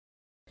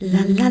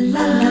La la la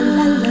la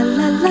la la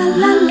la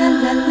la la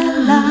la la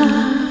la.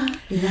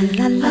 La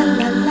la la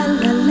la la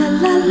la la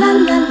la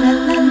la la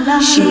la la.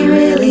 She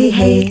really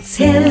hates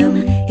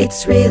him.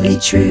 It's really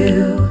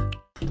true.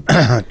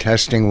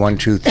 Testing 1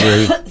 2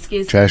 3.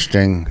 Excuse me.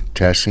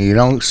 Testing. You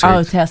don't say.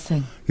 Oh,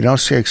 testing. You don't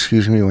say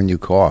excuse me when you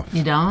cough.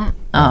 You don't?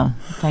 Oh,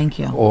 thank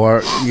you.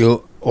 Or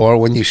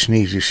when you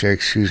sneeze, you say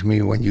excuse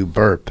me when you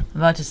burp.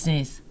 I'm about to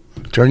sneeze.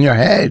 Turn your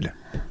head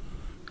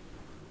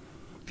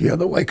the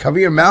other way. Cover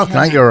your mouth, Okay.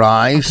 not your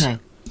eyes. Okay.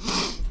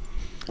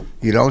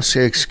 You don't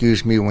say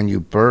excuse me when you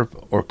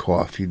burp or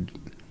cough.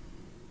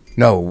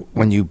 No,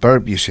 when you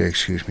burp, you say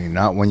excuse me,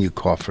 not when you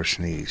cough or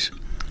sneeze.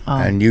 Oh.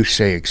 And you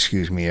say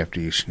excuse me after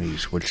you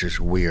sneeze, which is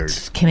weird.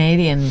 It's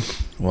Canadian.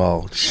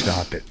 Well,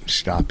 stop it.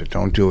 Stop it.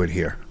 Don't do it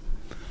here.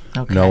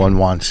 Okay. No one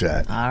wants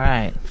that. All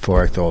right.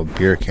 Before I throw a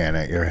beer can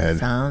at your head.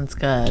 Sounds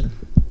good.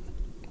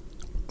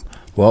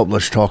 Well,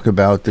 let's talk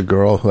about the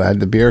girl who had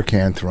the beer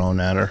can thrown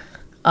at her.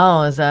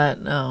 Oh, is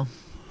that? No.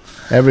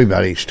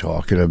 Everybody's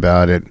talking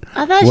about it.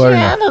 I thought she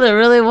handled it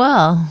really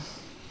well.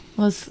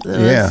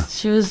 Yeah.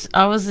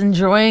 I was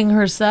enjoying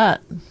her set.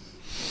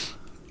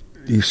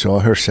 You saw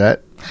her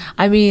set?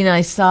 I mean,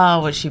 I saw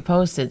what she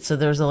posted, so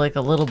there's a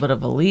little bit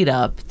of a lead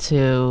up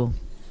to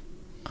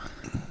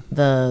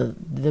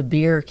the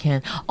beer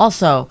can.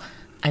 Also,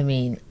 I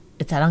mean,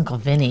 it's at Uncle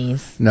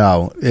Vinny's.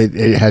 No,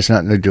 it has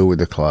nothing to do with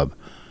the club.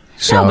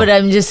 So, No, but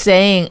I'm just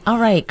saying. All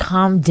right,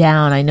 calm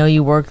down. I know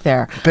you work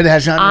there. But it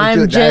has nothing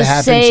to do. That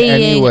happens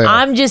anywhere.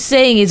 I'm just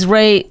saying it's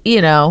right.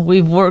 You know,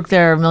 we've worked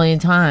there a million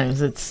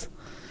times. It's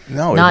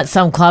not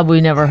some club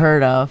we never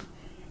heard of.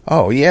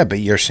 Oh yeah, but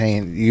you were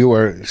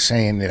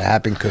saying it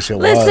happened because it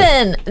was.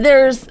 Listen,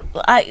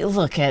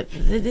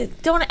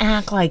 don't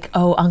act like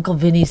Uncle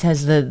Vinny's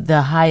has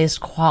the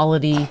highest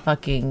quality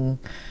fucking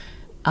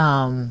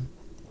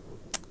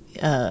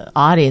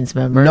audience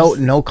members.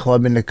 No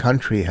club in the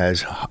country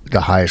has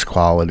the highest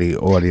quality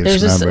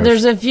audience members.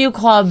 There's a few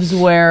clubs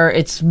where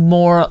it's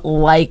more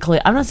likely.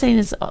 I'm not saying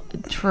it's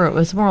true.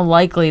 It's more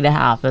likely to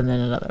happen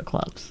than at other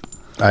clubs.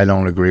 I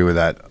don't agree with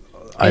that.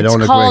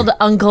 It's called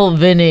Uncle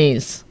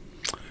Vinny's.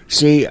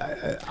 See,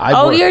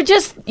 you're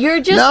just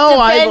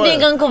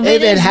defending Uncle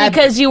Vinny's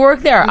because you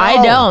work there. No,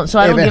 I don't, so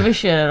I don't give a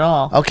shit at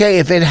all. Okay,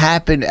 if it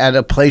happened at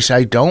a place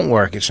I don't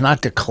work, it's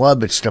not the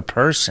club, it's the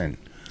person.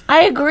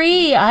 I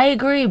agree.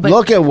 But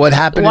look at what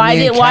happened to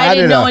me in Canada. Why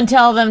did no one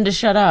tell them to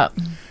shut up?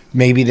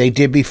 Maybe they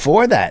did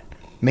before that.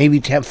 Maybe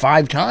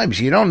 5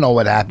 times. You don't know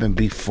what happened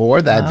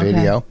before that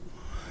video.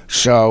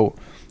 So,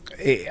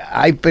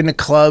 I've been to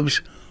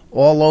clubs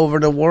all over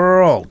the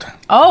world.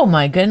 Oh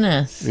my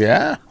goodness.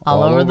 Yeah.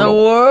 All over the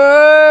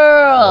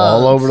world.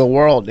 All over the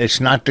world. It's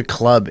not the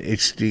club.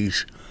 It's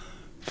these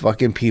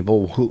fucking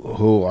people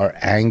who are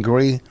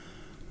angry.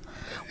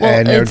 Well,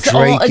 and they're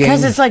drinking.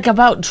 Because it's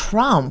about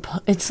Trump.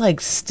 It's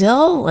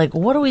still,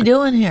 what are we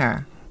doing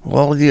here?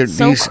 Well,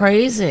 so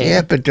crazy.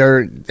 Yeah, but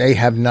they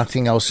have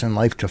nothing else in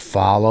life to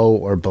follow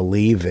or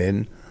believe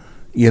in.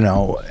 You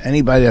know,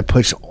 anybody that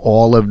puts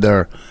all of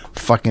their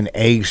fucking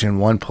eggs in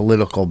one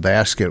political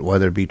basket,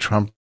 whether it be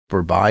Trump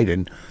or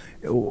Biden,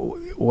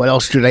 what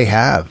else do they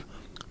have?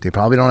 They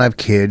probably don't have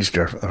kids,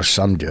 or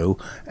some do,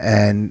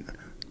 and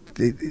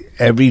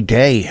every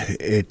day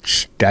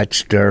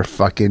that's their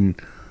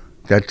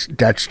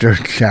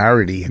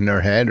charity in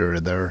their head,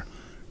 or their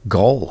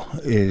goal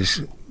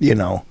is,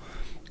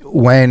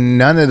 when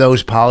none of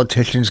those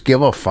politicians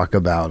give a fuck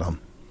about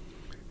them.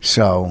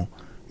 So,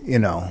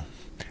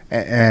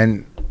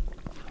 and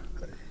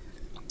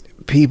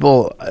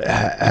people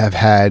I've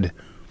had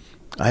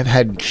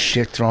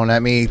shit thrown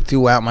at me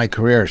throughout my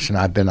career,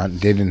 and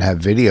didn't have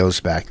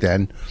videos back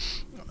then.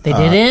 They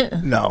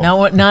didn't? No.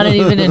 Not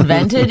even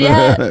invented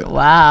yet?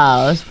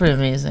 Wow, that's pretty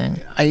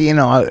amazing.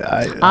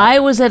 I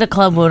was at a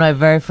club when I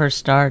very first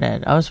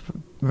started. I was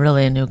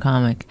really a new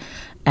comic,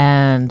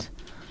 and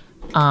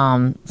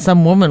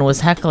some woman was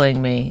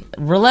heckling me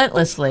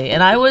relentlessly,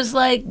 and I was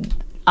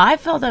I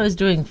felt I was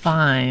doing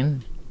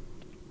fine.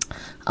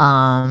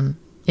 I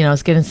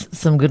was getting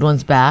some good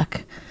ones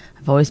back.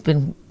 I've always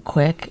been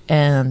quick,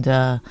 and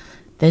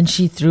then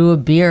she threw a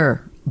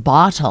beer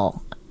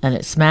bottle, and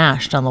it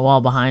smashed on the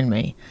wall behind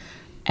me,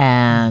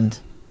 and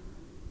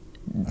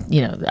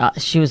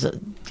she was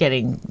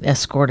getting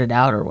escorted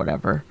out or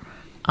whatever.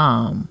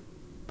 It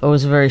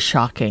was very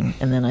shocking.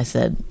 And then I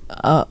said,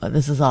 "Oh,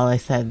 this is all I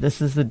said.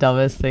 This is the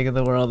dumbest thing in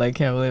the world. I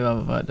can't believe I'm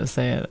about to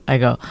say it." I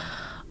go,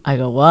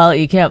 "Well,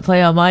 you can't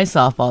play on my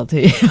softball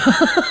team."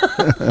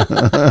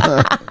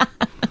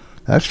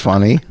 That's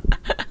funny.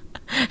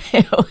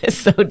 It was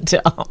so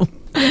dumb,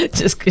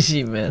 just because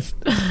she missed.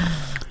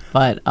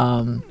 But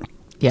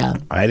yeah,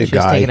 I had a she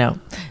was guy. taken out.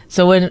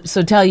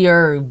 So tell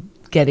your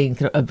getting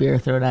a beer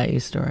thrown at you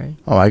story.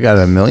 Oh, I got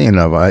a million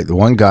of it. The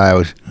one guy, I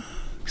was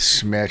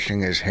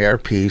smashing his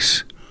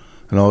hairpiece,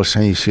 and all of a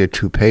sudden you see a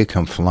toupee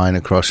come flying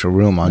across the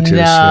room onto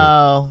the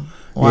Wow.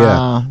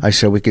 Yeah. I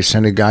said we could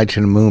send a guy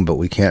to the moon, but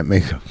we can't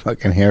make a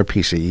fucking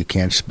hairpiece that you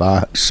can't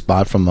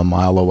spot from a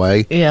mile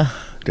away. Yeah.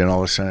 Then all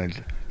of a sudden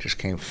it just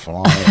came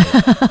flying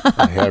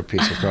a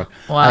hairpiece across.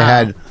 Wow. I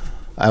had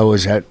I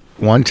was at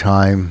one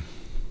time.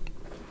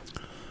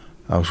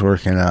 I was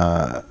working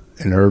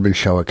an urban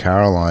show at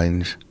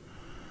Caroline's,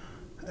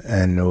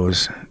 and there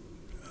was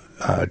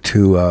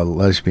two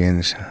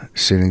lesbians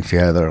sitting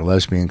together, a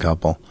lesbian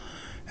couple,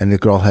 and the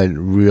girl had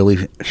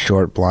really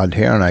short blonde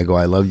hair, and I go,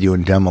 "I loved you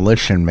in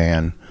Demolition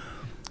Man,"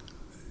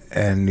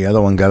 and the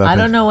other one got up. I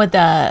don't know what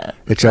that.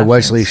 It's a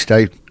Wesley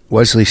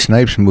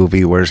Snipes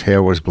movie where his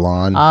hair was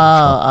blonde.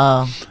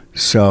 Oh.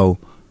 So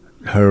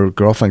her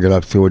girlfriend got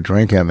up, threw a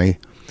drink at me.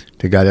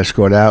 The guy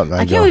escorted out, and I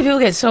can't believe people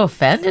get so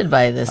offended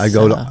by this. I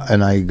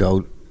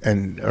go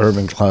and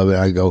Urban Club, and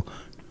I go,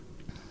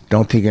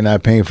 "Don't think you're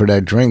not paying for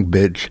that drink,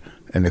 bitch."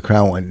 And the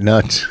crowd went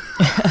nuts.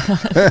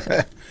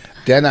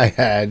 Then I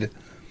had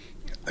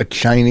a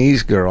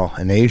Chinese girl,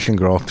 an Asian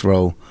girl,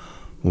 throw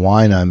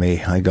wine on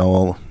me. I go,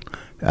 well,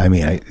 I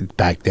mean,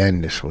 back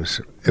then this was...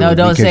 No,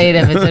 don't say it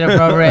if it's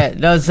inappropriate.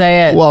 Don't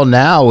say it. Well,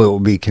 now it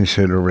would be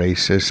considered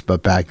racist,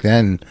 but back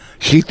then,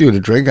 she threw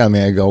the drink on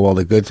me. I go, well,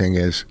 the good thing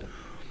is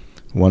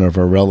one of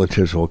her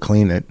relatives will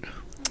clean it.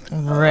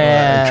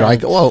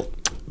 Well,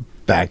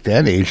 back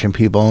then, Asian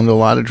people owned a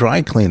lot of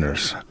dry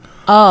cleaners.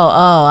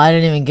 Oh, I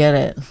didn't even get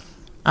it.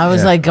 I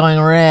was like going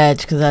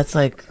rich because that's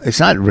like... It's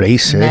not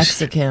racist.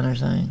 Mexican or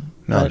something.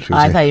 No,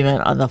 I thought you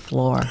meant on the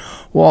floor.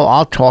 Well,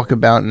 I'll talk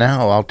about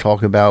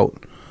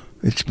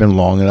it's been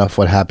long enough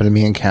what happened to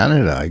me in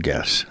Canada, I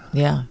guess.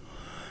 Yeah.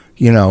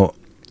 You know,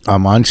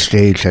 I'm on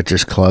stage at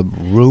this club,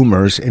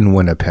 Rumors, in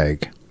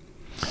Winnipeg.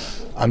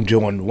 I'm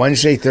doing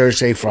Wednesday,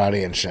 Thursday,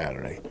 Friday, and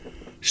Saturday.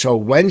 So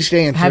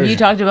Wednesday and Thursday... Have you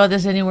talked about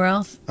this anywhere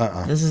else?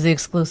 This is the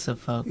exclusive,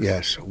 folks.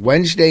 Yes.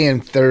 Wednesday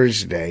and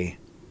Thursday,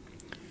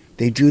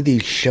 they do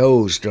these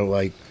shows. They're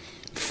like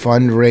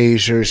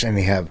fundraisers, and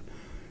they have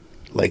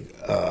like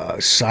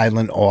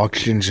silent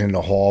auctions in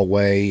the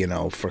hallway, you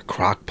know, for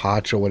crock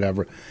pots or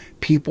whatever.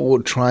 People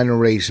are trying to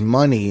raise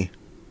money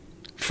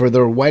for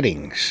their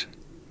weddings.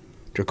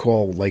 They're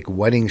called like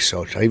wedding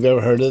socials. Have you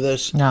ever heard of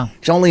this? No.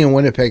 It's only in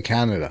Winnipeg,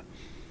 Canada.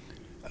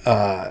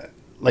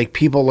 Like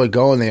people are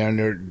going there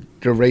and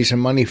they're raising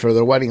money for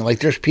their wedding. Like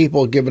there's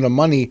people giving them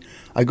money.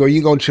 I go,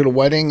 you going to the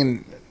wedding?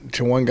 And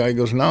to one guy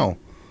goes, no.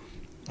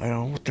 I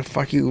go, what the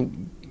fuck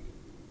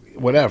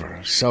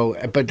whatever. So,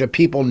 but the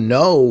people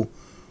know,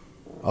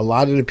 a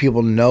lot of the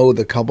people know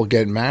the couple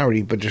getting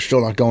married, but they're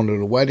still not going to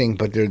the wedding,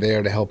 but they're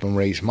there to help them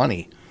raise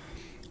money.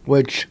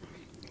 Which,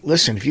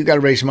 listen, if you got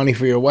to raise money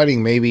for your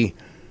wedding, maybe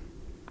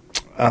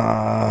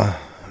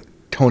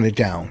tone it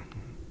down.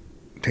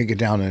 Take it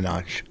down a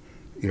notch,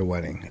 your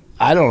wedding.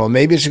 I don't know.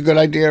 Maybe it's a good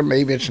idea.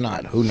 Maybe it's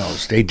not. Who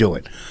knows? They do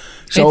it.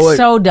 It's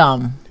so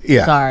dumb.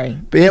 Yeah. Sorry.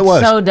 But it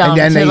was. So dumb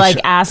to like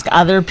ask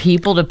other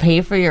people to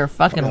pay for your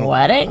fucking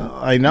wedding.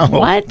 I know.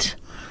 What?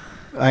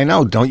 I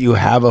know. Don't you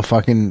have a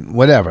fucking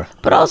whatever?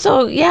 But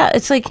also, yeah,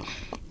 it's like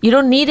you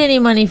don't need any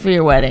money for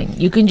your wedding.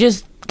 You can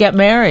just get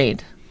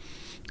married.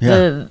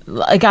 Yeah.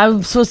 Like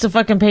I'm supposed to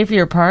fucking pay for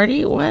your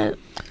party? What?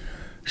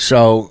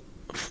 So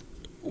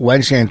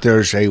Wednesday and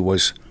Thursday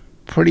was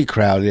pretty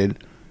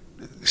crowded.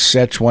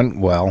 Sets went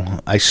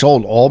well. I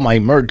sold all my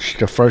merch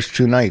the first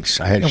two nights.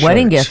 I had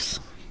wedding gifts.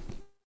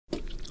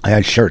 I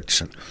had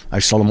shirts. I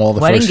sold them all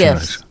the wedding first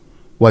gifts. 2 nights.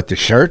 What, the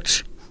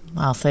shirts?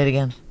 I'll say it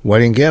again.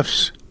 Wedding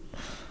gifts.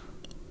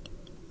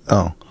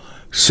 Oh,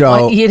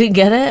 so what, you didn't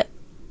get it?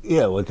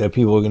 Yeah, what that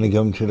people were going to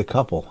give them to the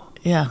couple.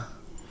 Yeah.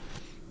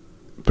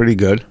 Pretty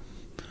good.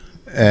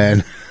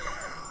 And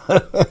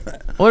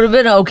would have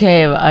been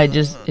okay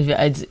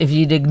if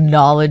you'd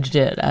acknowledged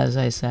it as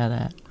I said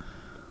it.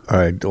 All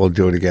right, we'll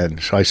do it again.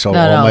 So I sold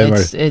all my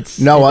merch.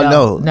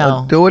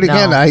 No, do it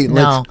again.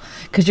 No,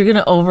 because you're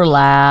gonna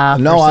overlap.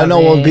 No, I know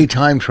we'll be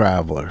time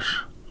travelers.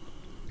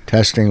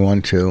 Testing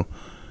 1, 2.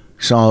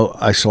 So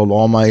I sold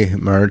all my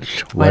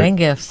merch. Wedding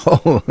gifts.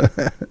 Oh,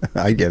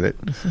 I get it.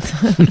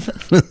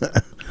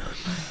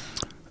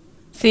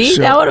 See,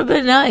 that would have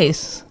been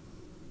nice.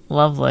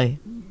 Lovely.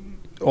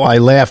 Well, I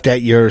laughed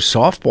at your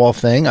softball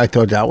thing. I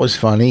thought that was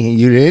funny.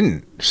 You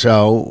didn't.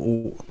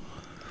 So,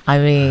 I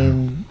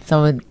mean,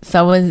 someone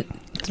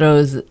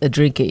throws a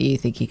drink at you, you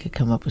think you could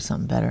come up with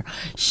something better.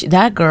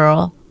 That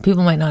girl,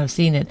 people might not have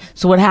seen it.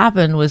 So what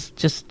happened was,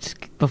 just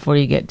before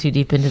you get too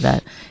deep into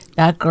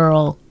that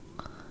girl,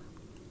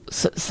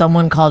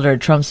 someone called her a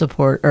Trump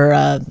support or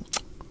a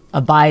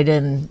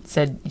Biden,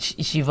 said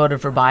she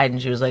voted for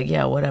Biden. She was like,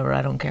 yeah, whatever,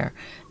 I don't care.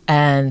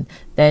 And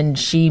then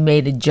she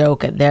made a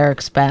joke at their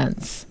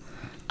expense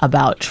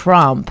about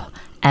Trump,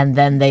 and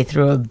then they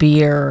threw a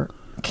beer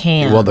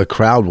can. Well, the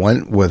crowd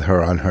went with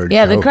her on her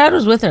joke. The crowd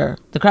was with her.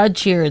 The crowd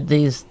cheered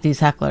these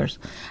hecklers.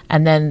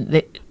 And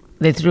then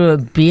they threw a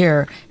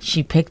beer.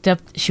 She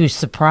was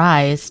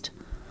surprised.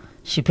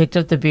 She picked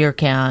up the beer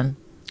can,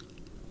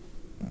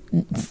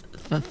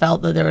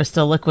 felt that there was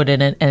still liquid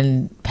in it,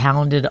 and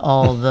pounded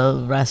all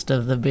the rest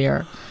of the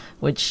beer,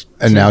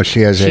 now she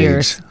has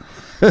AIDS.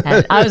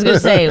 And I was going to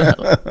say,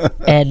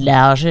 and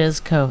now she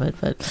has COVID,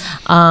 but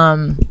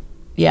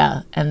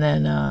yeah, and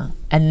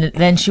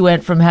then she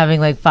went from having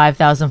like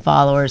 5,000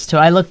 followers to,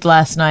 I looked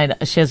last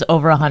night, she has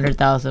over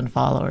 100,000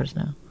 followers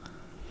now.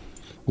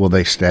 Will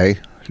they stay?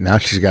 Now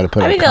she's got to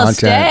put I up mean, they'll content.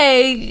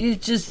 stay.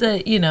 It's just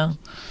that,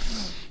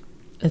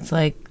 it's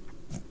like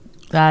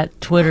that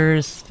Twitter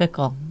is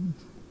fickle.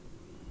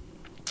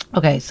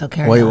 Okay, so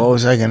carry Wait, on. what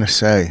was I going to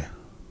say?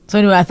 So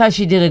anyway, I thought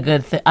she did a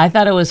good thing. I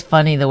thought it was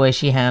funny the way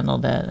she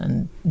handled it,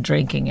 and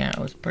drinking it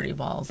was pretty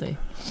ballsy.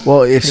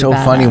 Well, it's so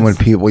Pretty funny when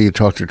badass. you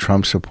talk to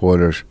Trump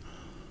supporters,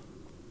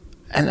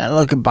 and I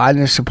look at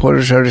Biden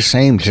supporters are the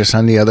same, just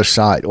on the other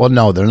side. Well,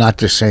 no, they're not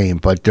the same,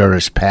 but they're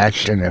as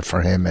passionate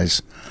for him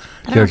as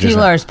I don't know they're if people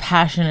just. are as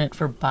passionate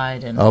for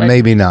Biden. Oh, but,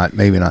 maybe not.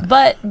 Maybe not.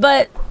 But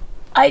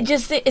I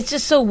just think it's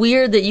just so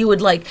weird that you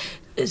would like.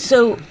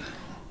 So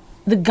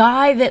the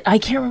guy that I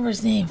can't remember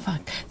his name.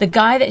 Fuck. The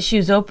guy that she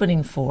was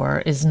opening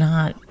for is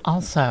not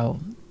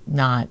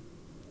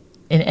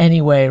in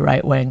any way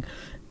right wing,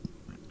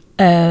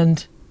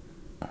 and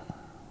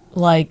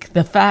like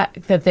the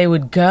fact that they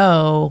would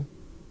go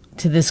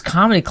to this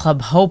comedy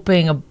club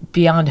hoping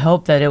beyond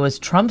hope that it was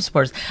Trump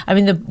supporters. I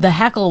mean, the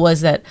heckle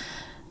was that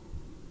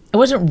it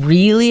wasn't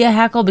really a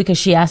heckle because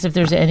she asked if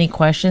there's any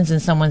questions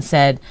and someone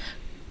said,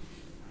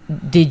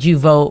 did you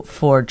vote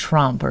for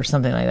Trump or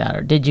something like that?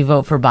 Or did you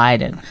vote for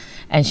Biden?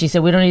 And she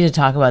said, we don't need to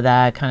talk about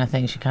that kind of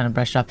thing. She kind of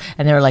brushed off.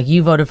 And they were like,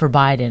 you voted for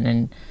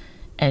Biden.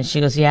 And she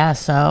goes, yeah,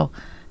 so.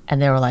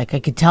 And they were like, I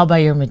could tell by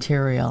your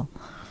material.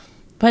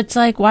 But it's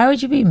like, why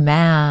would you be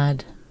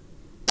mad?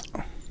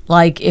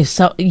 Like, if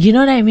so, you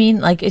know what I mean?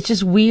 Like, it's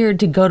just weird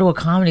to go to a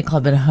comedy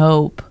club and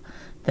hope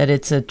that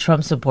it's a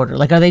Trump supporter.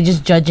 Like, are they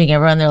just judging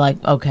everyone? They're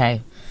like,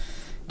 okay,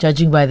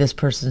 judging by this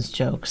person's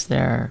jokes,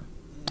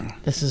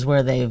 this is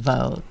where they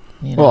vote.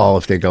 You know? Well,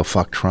 if they go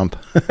fuck Trump,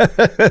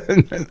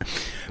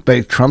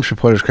 but Trump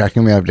supporters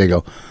cracking me up. They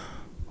go,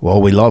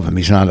 "Well, we love him.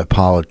 He's not a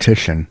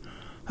politician."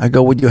 I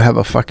go, "Would you have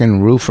a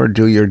fucking roofer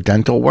do your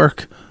dental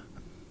work?"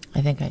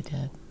 I think I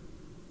did.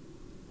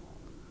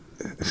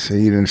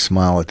 See, you didn't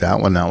smile at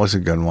that one. That was a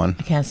good one.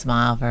 I can't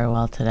smile very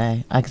well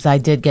today because I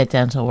did get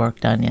dental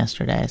work done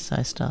yesterday, so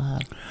I still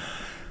have.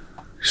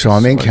 So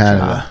I'm in Sore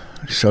Canada.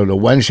 So the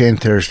Wednesday and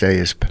Thursday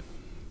is Won't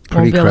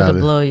pretty be able to crowded.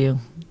 blow you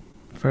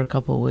for a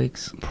couple of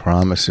weeks.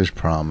 Promises.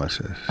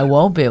 I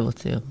won't be able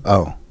to.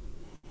 Oh,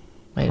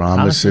 Wait,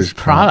 Promises,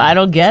 I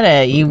don't get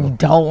it. You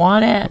don't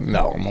want it?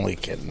 no, I'm only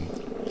kidding.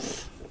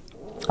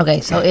 Okay,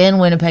 so in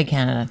Winnipeg,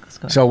 Canada. Let's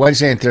go. So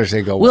Wednesday and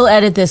Thursday go. We'll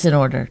edit this in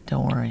order.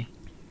 Don't worry.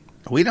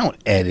 We don't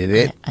edit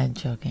it. I'm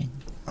joking.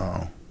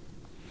 Oh.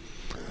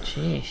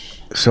 Sheesh.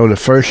 So the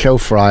first show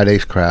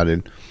Friday's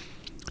crowded.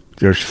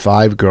 There's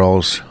 5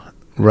 girls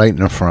right in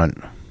the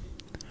front.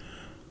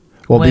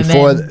 Well,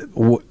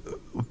 Women.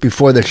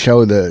 before the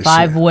show, the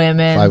 5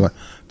 women. 5.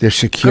 The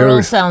security.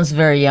 Girl sounds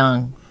very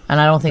young, and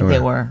I don't think they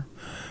were.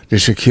 The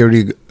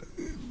security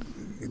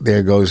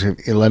there goes,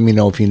 let me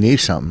know if you need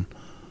something.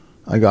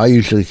 I go, I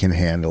usually can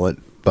handle it,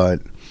 but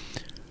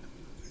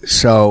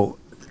so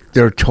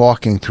they're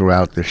talking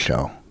throughout the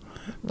show,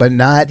 but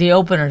not, The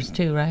openers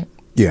too, right?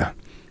 yeah,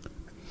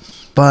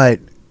 but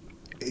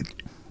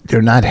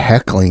they're not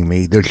heckling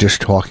me. They're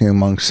just talking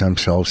amongst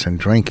themselves and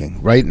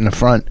drinking right in the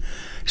front.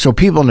 So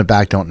people in the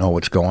back don't know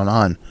what's going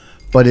on,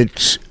 but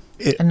it's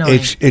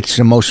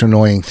the most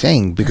annoying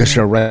thing because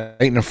they're right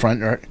in the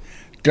front.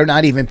 They're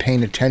not even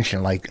paying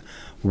attention. Like,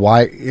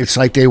 why? It's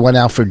like they went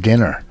out for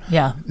dinner.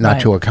 Yeah. Not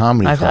right. to a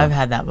comedy club. I've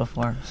had that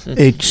before. So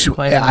It's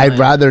quite I'd annoying.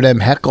 rather them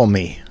heckle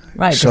me,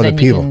 Right, so but the then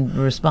people you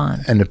can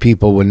respond. and the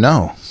people would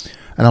know.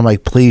 And I'm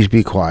like, please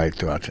be quiet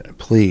throughout it,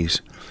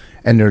 please.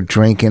 And they're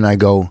drinking. I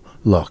go,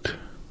 look.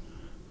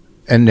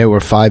 And there were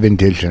 5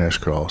 indigenous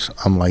girls.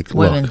 I'm like,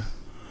 Women. look,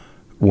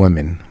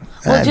 women.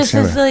 Well, And just so-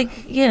 as like,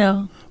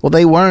 well,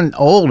 they weren't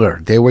older;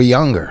 they were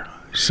younger.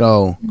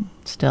 So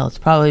still, it's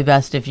probably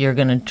best if you're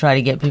going to try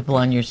to get people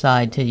on your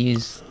side to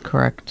use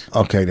correct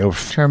okay, there were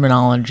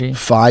terminology.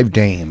 5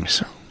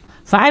 dames.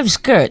 5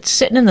 skirts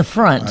sitting in the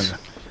front.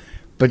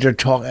 But they're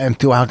talking and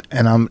throughout,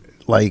 and I'm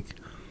like,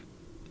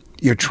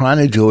 you're trying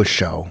to do a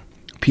show.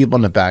 People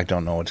in the back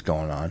don't know what's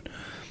going on.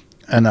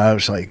 And I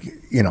was like,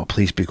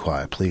 please be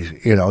quiet, please.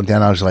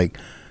 Then I was like,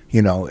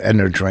 and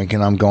they're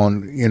drinking. I'm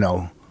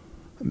going,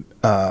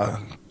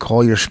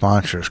 call your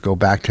sponsors, go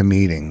back to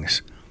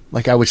meetings.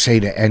 Like I would say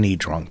to any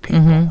drunk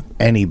people,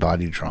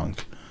 anybody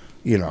drunk,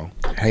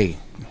 hey,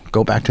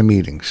 go back to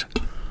meetings.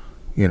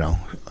 You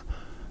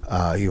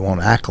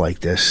won't act like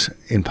this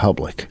in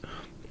public.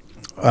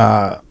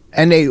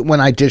 And when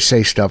I did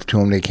say stuff to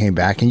them, they came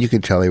back, and you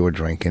could tell they were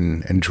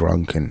drinking and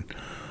drunk and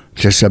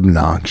just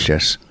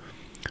obnoxious.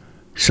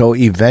 So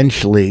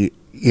eventually,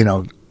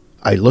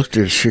 I looked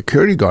at the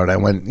security guard. I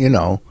went,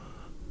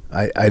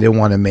 I didn't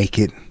want to make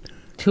it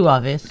Too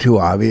obvious. too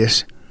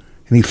obvious.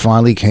 And he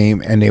finally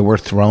came, and they were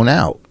thrown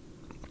out.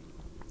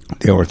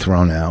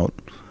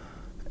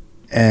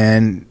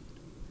 And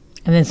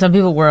And then some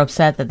people were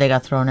upset that they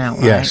got thrown out,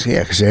 right? yes,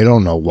 yeah, because they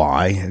don't know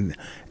why.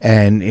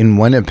 And in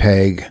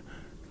Winnipeg,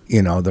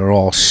 they're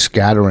all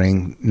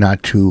scattering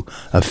not to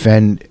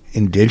offend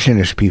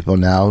indigenous people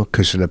now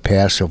because of the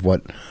past of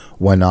what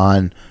went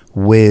on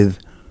with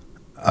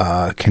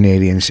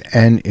Canadians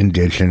and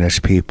indigenous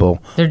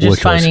people. They're just which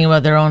was- finding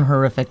about their own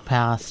horrific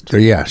past.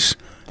 Yes.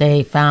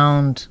 They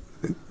found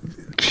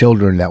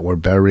children that were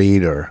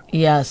buried or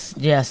Yes.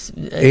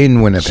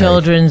 in Winnipeg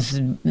Children's,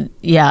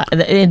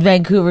 in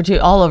Vancouver too,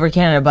 all over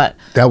Canada. But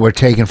that were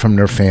taken from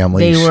their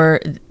families.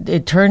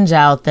 it turns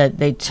out that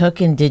they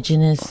took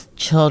Indigenous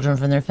children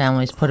from their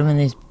families, put them in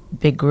these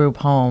big group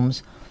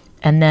homes,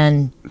 and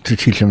then to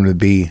teach them to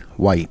be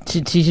white.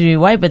 to teach them to be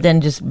white, but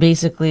then just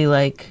basically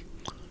like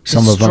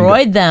Some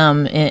destroyed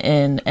them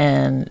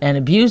and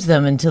abused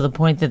them until the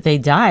point that they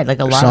died. Like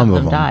a lot Some of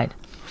of them them. died.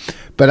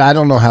 But I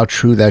don't know how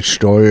true that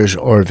story is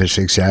or if it's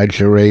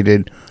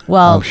exaggerated.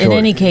 Well, I'm sure in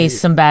any case,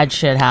 some bad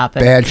shit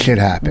happened. bad shit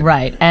happened.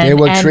 Right. They And,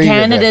 were and treated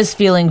Canada's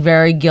feeling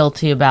very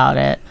guilty about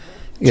it,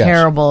 Yes.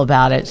 terrible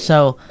about it.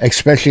 So,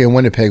 especially in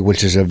Winnipeg,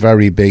 which is a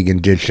very big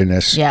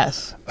Indigenous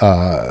yes,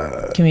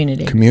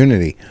 community.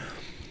 community.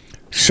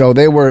 So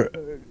they were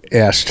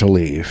asked to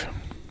leave.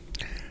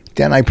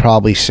 Then I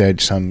probably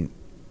said some,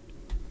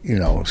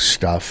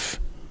 stuff.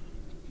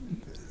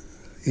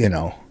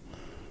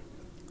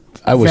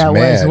 I was that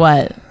mad. was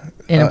what?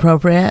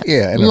 Inappropriate?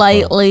 yeah, inappropriate.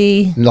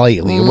 Lightly.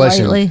 Lightly. It Lightly.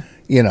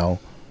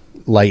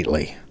 wasn't,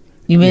 lightly.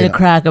 You made Yeah. a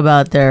crack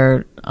about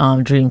their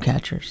dream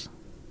catchers.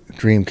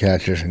 Dream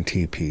catchers and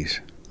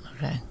teepees.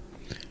 Okay.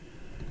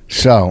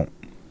 So,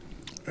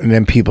 and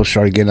then people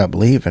started getting up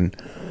leaving.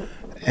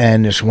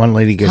 And this one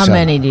lady gets How up.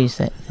 many do you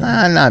say?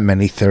 Not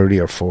many, 30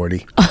 or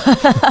 40.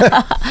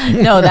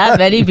 No, that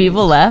many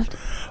people left?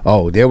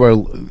 Oh,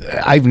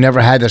 I've never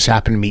had this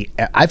happen to me.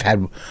 I've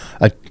had,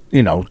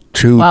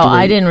 two, Wow, three.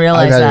 I didn't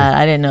realize that.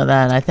 I didn't know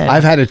that. I thought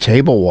I've had a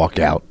table walk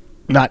out.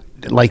 Not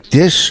like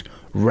this,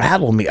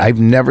 rattled me. I've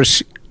never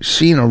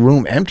seen a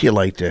room empty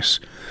like this.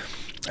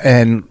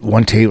 And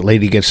one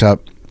lady gets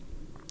up,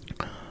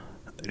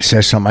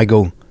 says something. I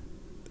go,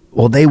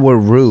 well, they were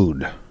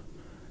rude.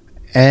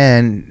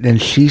 And then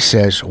she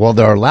says, well,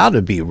 they're allowed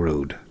to be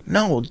rude.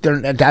 No,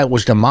 that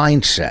was the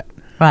mindset.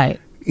 right.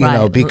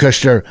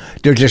 Because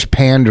they're just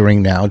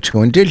pandering now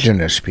to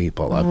Indigenous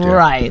people up there.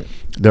 Right.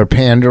 They're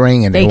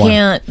pandering, and They want-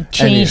 can't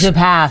change the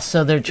past,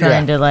 so they're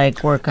trying Yeah. to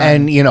like work on.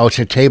 And it's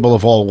a table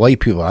of all white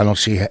people. I don't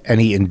see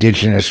any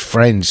Indigenous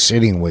friends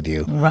sitting with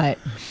you. right.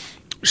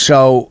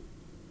 So,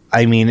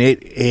 I mean,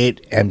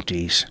 it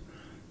empties.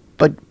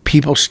 But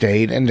people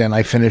stayed, and then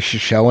I finished the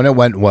show, and it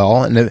went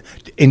well.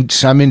 And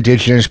some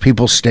Indigenous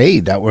people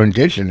stayed that were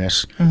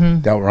Indigenous,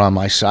 that were on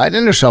my side.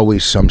 And there's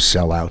always some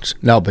sellouts.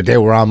 No, but they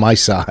were on my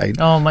side.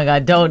 Oh my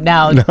God! Don't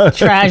now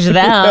trash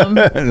them.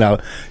 No,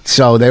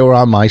 so they were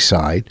on my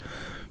side.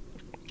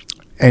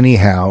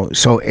 Anyhow,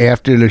 so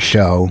after the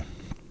show,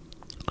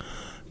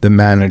 the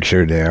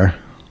manager there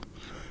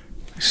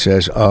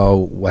says, oh,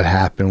 what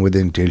happened with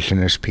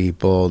Indigenous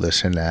people,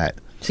 this and that.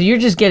 So you're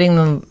just getting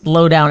the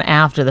lowdown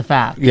after the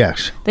fact.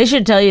 Yes. They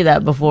should tell you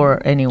that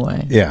before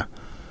anyway. Yeah.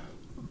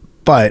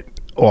 But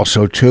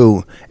also,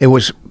 too, it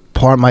was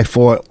part of my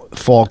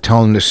fault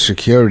telling the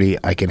security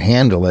I can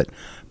handle it,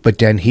 but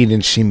then he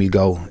didn't see me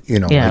go,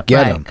 Yeah,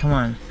 get right. him. Come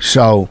on.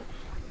 So,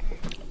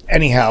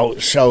 anyhow,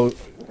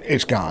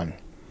 it's gone.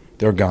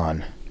 They're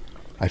gone.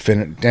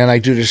 Then I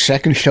do the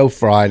second show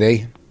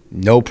Friday,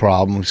 no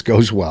problems,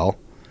 goes well.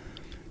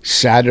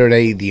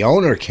 Saturday, the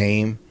owner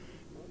came,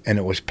 and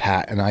it was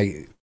Pat, and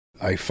I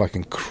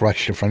fucking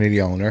crushed in front of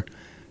the owner,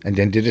 and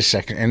then did a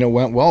second, and it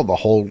went well the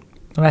whole.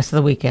 The rest of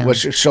the weekend.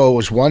 So it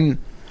was one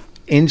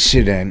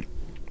incident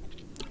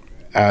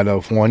out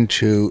of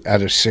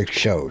 6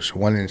 shows.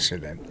 One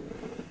incident.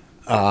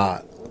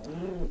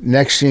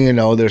 Next thing you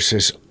know, there's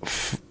this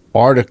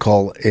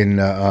article in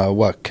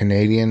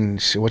Canadian?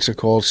 What's it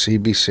called?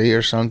 CBC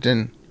or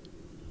something?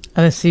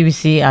 The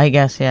CBC, I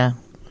guess, yeah.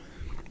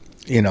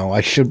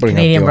 I should bring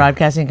Canadian up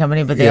Broadcasting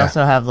Company, but they Yeah.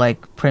 also have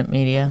like print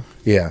media.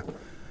 Yeah,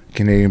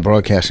 Canadian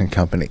Broadcasting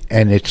Company,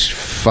 and it's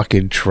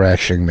fucking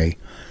trashing me.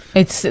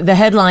 It's the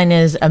headline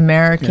is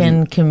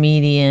American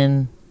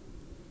comedian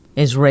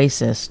is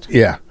racist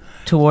Yeah.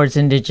 towards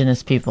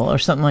Indigenous people or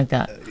something like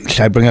that.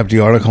 Should I bring up the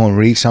article and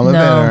read some of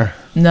it?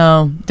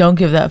 No, don't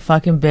give that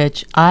fucking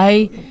bitch.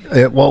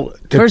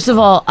 First of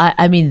all,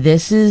 I mean,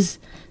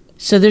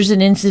 so there's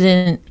an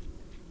incident,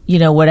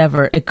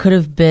 whatever. It could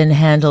have been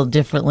handled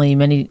differently,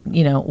 many,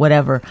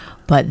 whatever.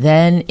 But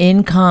then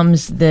in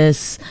comes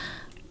this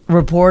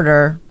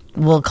reporter,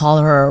 we'll call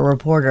her a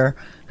reporter,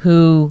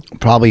 who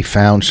probably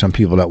found some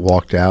people that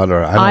walked out,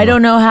 or I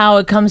don't know how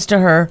it comes to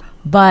her,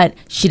 but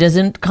she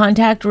doesn't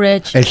contact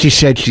Rich. And she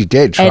said she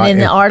did. And in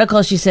the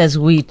article, she says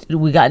we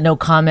got no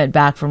comment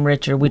back from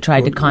Richard. We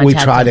tried to contact. We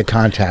tried him. to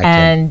contact him,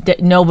 and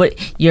nobody.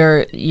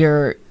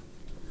 Your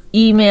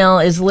email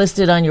is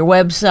listed on your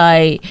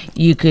website.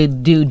 You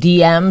could do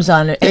DMs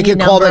on any could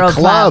call number the of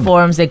club.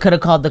 platforms. They could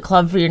have called the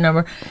club for your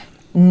number.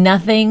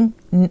 Nothing,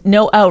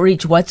 no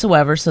outreach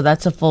whatsoever. So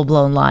that's a full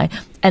blown lie.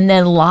 And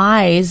then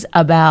lies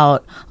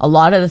about a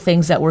lot of the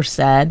things that were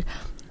said.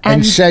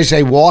 and says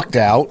they walked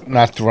out,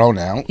 not thrown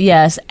out.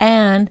 Yes,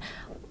 and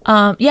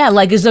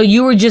like as though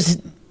you were just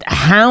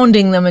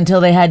hounding them until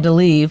they had to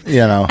leave.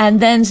 And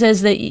then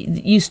says that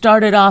you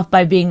started off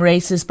by being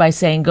racist by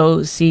saying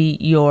go see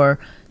your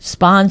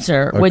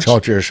sponsor, Or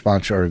talk to your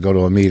sponsor or go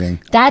to a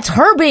meeting. That's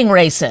her being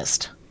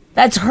racist.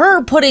 That's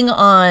her putting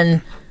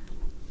on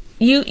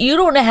You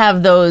don't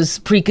have those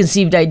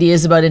preconceived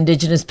ideas about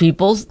indigenous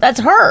peoples. That's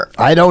her.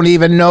 I don't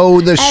even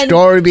know the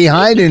story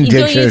behind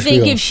indigenous Don't you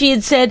think people. if she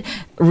had said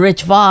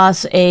Rich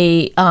Voss,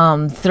 a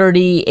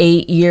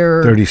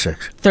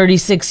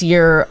 36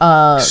 year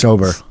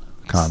sober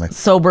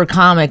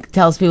comic,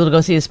 tells people to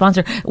go see the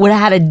sponsor, would have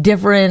had a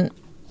different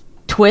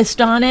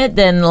twist on it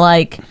than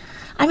like,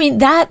 I mean,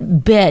 that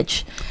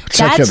bitch.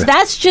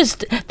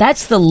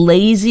 That's the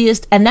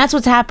laziest, and that's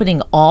what's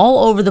happening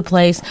all over the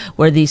place,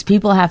 where these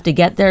people have to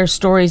get their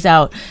stories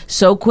out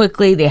so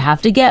quickly. They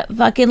have to get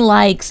fucking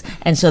likes,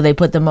 and so they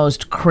put the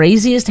most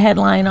craziest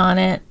headline on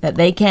it that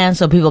they can,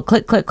 so people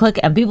click, click, click,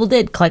 and people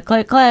did click,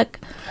 click, click.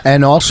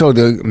 And also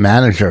the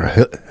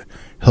manager,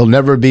 he'll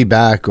never be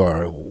back,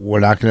 or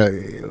we're not going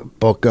to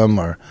book him,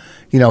 or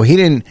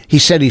he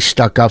said he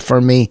stuck up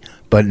for me,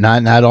 but not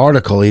in that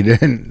article. He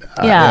didn't.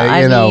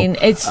 Yeah, mean,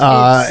 it's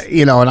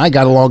and I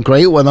got along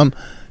great with him.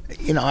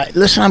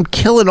 Listen, I'm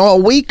killing all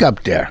week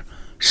up there.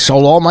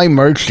 Sold all my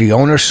merch. The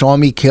owner saw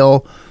me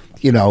kill.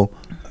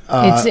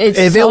 It's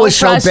if it was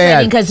so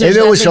bad, because there's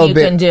nothing you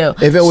can do.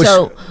 If it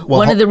was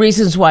one of the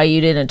reasons why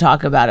you didn't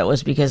talk about it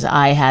was because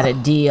I had a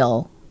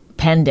deal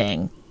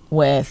pending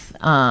with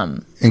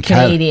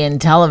Canadian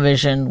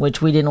television,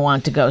 which we didn't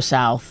want to go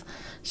south.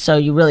 So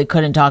you really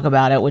couldn't talk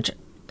about it, which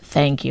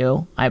thank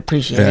you. I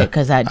appreciate it,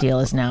 because that deal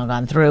has now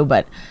gone through.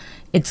 But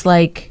it's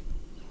like,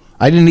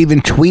 I didn't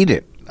even tweet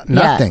it.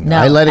 Nothing. No.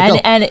 I let it go.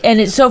 And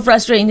it's so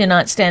frustrating to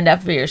not stand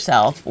up for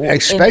yourself,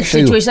 especially in a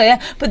situation like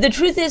that. But the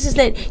truth is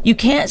that you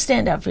can't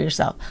stand up for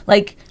yourself.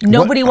 Like,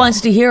 nobody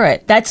wants to hear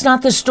it. That's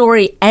not the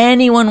story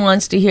anyone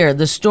wants to hear.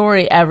 The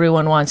story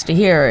everyone wants to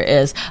hear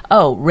is,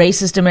 oh,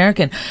 racist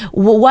American.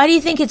 Well, why do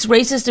you think it's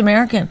racist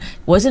American?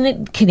 Wasn't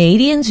it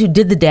Canadians who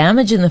did the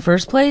damage in the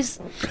first place?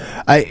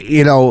 Are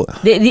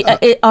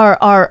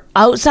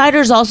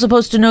outsiders all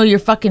supposed to know your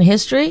fucking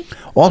history?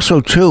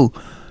 Also, too.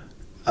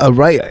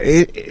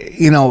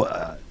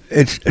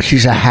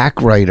 She's a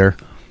hack writer.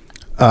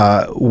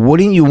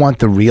 Wouldn't you want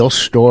the real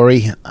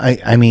story?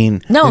 I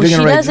mean, no, she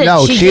doesn't.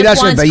 No, she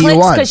doesn't. But you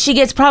want, because she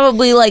gets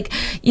probably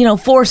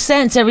 4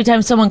 cents every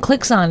time someone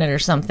clicks on it or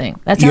something.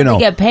 That's how they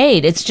get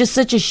paid. It's just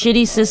such a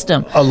shitty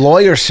system. A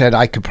lawyer said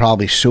I could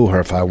probably sue her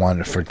if I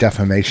wanted for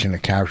defamation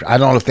of character. I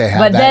don't know if they have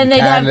but that then in they'd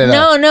Canada.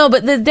 have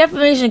but the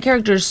defamation of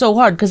character is so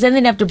hard, because then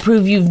they'd have to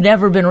prove you've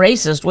never been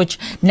racist, which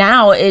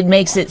now it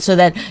makes it so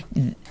that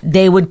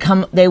they would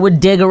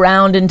dig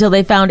around until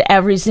they found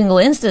every single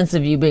instance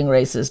of you being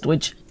racist,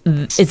 which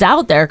it's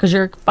out there because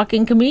you're a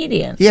fucking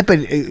comedian. Yeah, but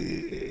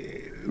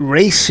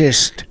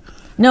racist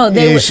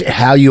is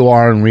how you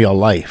are in real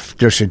life.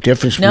 There's a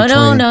difference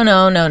between...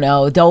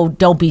 No.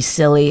 Don't be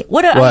silly.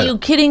 What are you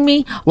kidding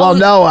me? Well,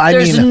 no,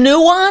 there's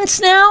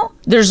nuance now?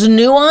 There's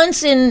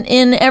nuance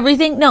in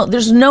everything? No,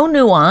 there's no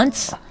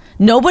nuance.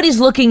 Nobody's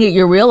looking at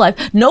your real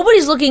life.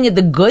 Nobody's looking at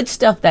the good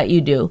stuff that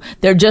you do.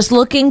 They're just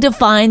looking to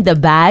find the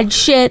bad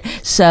shit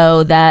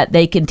so that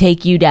they can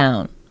take you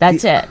down.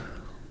 That's it.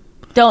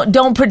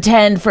 Don't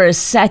pretend for a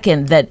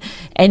second that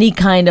any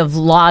kind of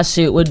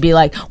lawsuit would be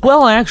like,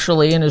 well,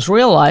 actually, in his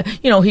real life,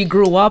 he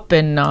grew up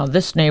in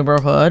this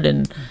neighborhood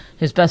and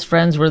his best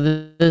friends were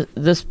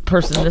this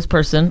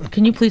person.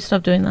 Can you please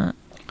stop doing that?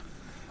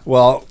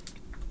 Well,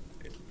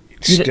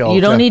 you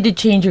don't need to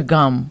change your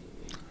gum.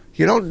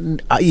 You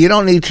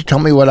don't need to tell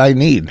me what I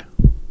need.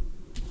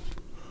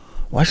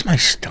 Why's my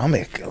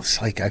stomach?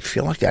 It's like I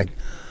feel like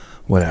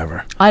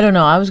whatever. I don't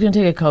know. I was going to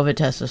take a COVID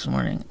test this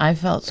morning. I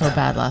felt so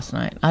bad last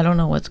night. I don't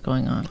know what's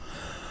going on.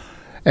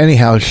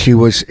 Anyhow, she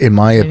was, in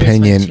my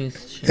opinion,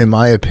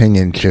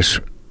 just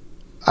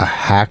a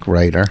hack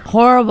writer.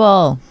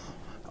 Horrible.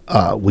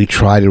 We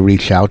tried to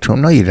reach out to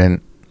him. No, you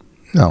didn't.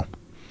 No.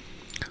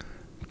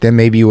 Then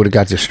maybe you would have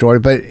got the story.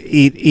 But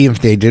even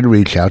if they did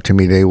reach out to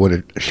me,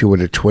 she would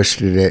have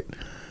twisted it,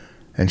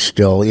 and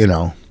still,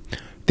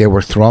 they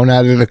were thrown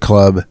out of the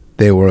club.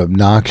 They were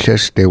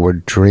obnoxious. They were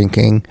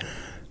drinking.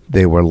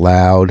 They were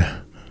loud.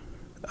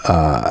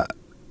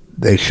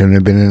 They shouldn't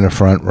have been in the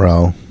front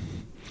row.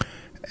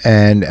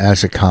 And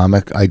as a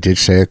comic, I did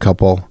say a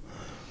couple.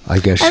 I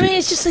guess. I mean,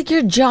 it's just like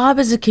your job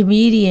as a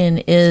comedian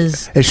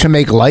is to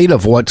make light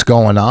of what's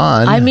going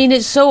on. I mean,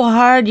 it's so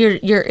hard.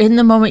 You're in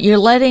the moment. You're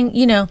letting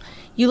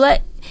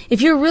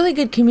if you're a really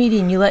good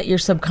comedian, you let your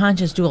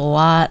subconscious do a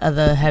lot of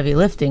the heavy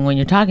lifting when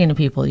you're talking to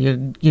people.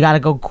 You got to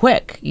go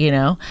quick,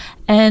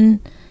 and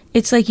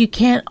it's like you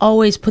can't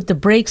always put the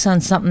brakes on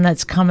something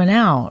that's coming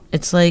out.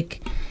 It's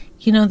like,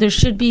 there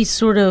should be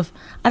sort of,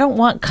 I don't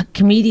want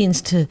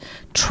comedians to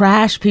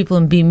trash people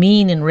and be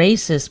mean and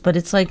racist, but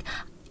it's like,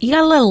 you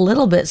got to let a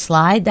little bit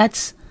slide.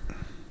 That's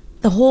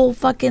the whole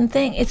fucking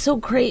thing. It's so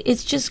crazy.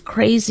 It's just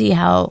crazy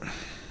how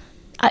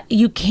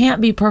you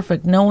can't be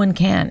perfect. No one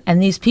can.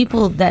 And these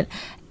people that,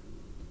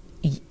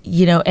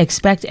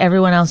 expect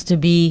everyone else to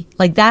be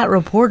like that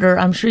reporter,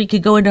 I'm sure you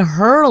could go into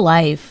her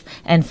life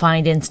and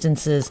find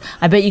instances.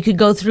 I bet you could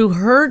go through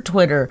her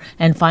Twitter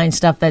and find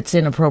stuff that's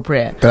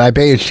inappropriate. But I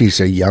bet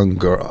she's a young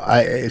girl.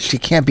 She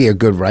can't be a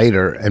good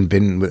writer and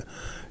been,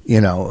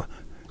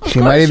 she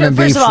might even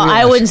be. First of all,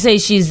 I wouldn't say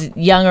she's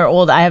young or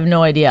old. I have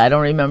no idea. I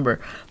don't remember.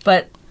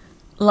 but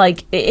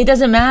like it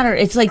doesn't matter.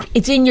 It's like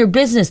it's in your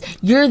business.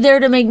 You're there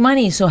to make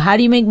money. So how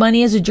do you make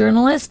money as a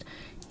journalist?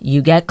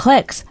 You get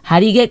clicks. How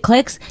do you get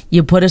clicks?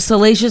 You put a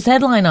salacious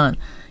headline on.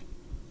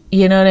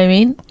 You know what I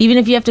mean? Even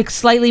if you have to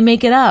slightly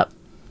make it up.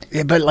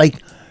 Yeah, but like,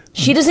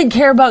 she doesn't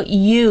care about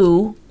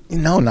you.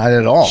 No, not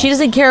at all. She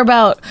doesn't care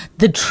about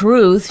the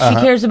truth. She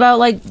cares about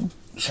like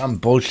some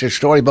bullshit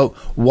story. But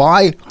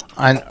why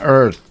on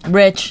earth?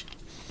 Rich,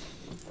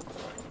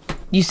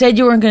 you said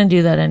you weren't going to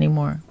do that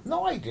anymore.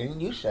 No, I didn't.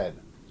 You said.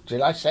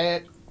 Did I say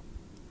it?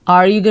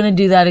 Are you going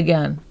to do that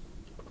again?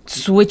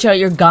 Switch out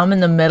your gum in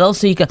the middle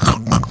so you can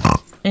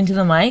into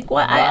the mic?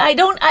 Well, I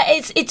don't.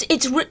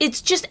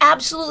 It's just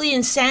absolutely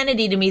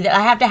insanity to me that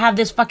I have to have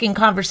this fucking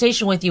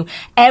conversation with you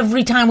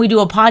every time we do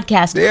a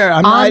podcast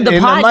on the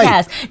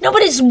podcast. No,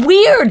 but it's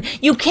weird.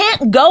 You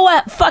can't go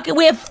at fucking.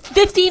 We have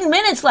 15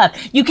 minutes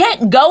left. You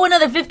can't go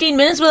another 15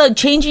 minutes without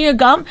changing your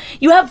gum.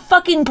 You have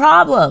fucking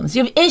problems.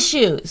 You have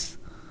issues.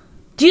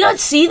 Do you not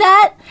see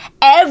that?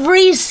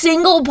 Every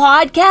single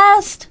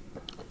podcast?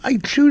 I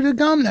chew the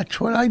gum. That's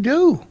what I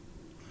do.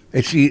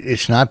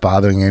 It's not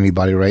bothering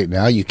anybody right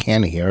now. You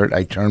can't hear it.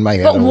 I turn my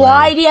head But away.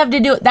 why do you have to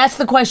do it? That's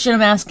the question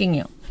I'm asking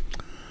you.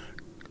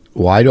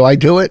 Why do I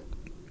do it?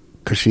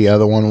 Because the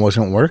other one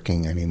wasn't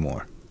working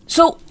anymore.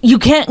 So you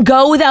can't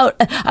go without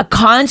a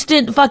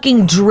constant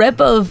fucking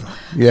drip of...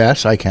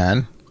 Yes, I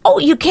can. Oh,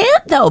 you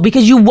can't though,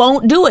 because you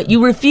won't do it.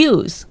 You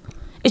refuse.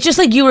 It's just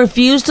like you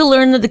refuse to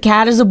learn that the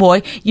cat is a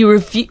boy. You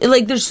refuse.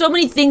 Like there's so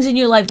many things in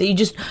your life that you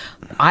just,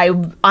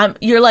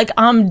 you're like,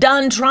 I'm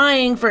done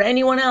trying for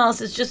anyone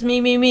else. It's just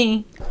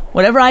me.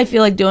 Whatever I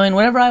feel like doing,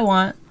 whatever I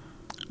want.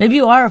 Maybe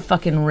you are a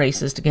fucking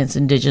racist against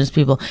Indigenous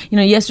people. You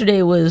know,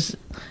 yesterday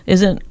wasn't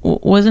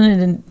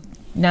it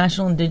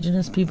National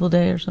Indigenous People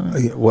Day or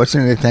something?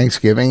 Wasn't it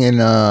Thanksgiving in?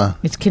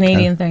 It's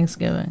Canadian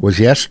Thanksgiving. Was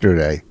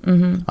yesterday.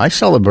 Mm-hmm. I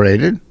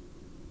celebrated.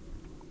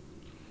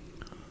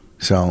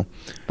 So.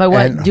 By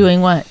what?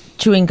 Doing what?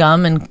 Chewing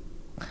gum and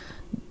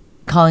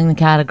calling the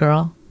cat a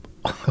girl?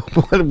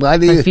 Why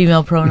do you? Like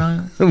female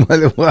pronouns?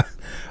 What?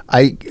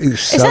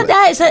 It's not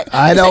that. It's that.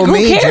 I don't like,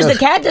 mean. Who cares? The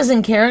cat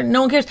doesn't care.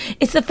 No one cares.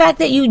 It's the fact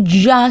that you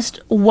just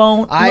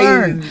won't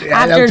learn.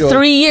 After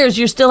 3 years,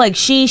 you're still like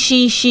she.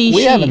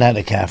 We haven't had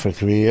a cat for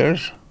 3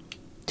 years.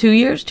 2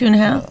 years?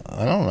 2.5?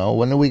 I don't know.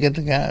 When did we get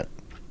the cat?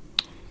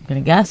 I'm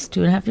gonna guess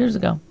 2.5 years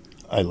ago.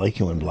 I like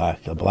you in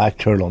black. A black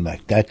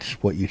turtleneck. That's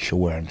what you should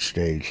wear on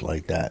stage,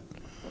 like that.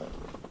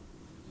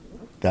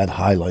 That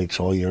highlights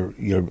all your.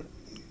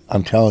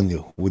 I'm telling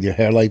you, with your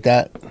hair like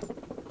that,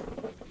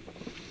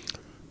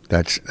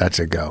 that's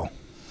a go.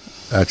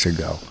 That's a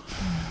go.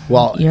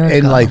 Well,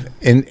 in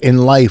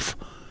life,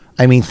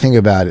 I mean, think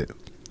about it.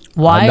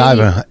 Why?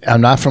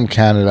 I'm not from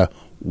Canada.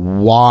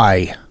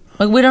 Why?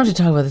 Like, we don't have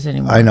to talk about this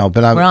anymore. I know,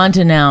 but we're on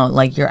to now,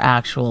 like your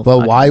actual.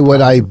 But why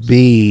would I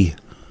be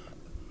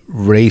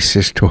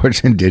racist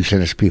towards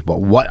Indigenous people?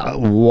 What?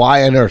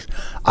 Why on earth?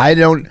 I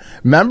don't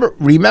remember.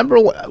 Remember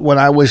when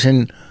I was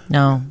in?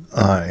 No.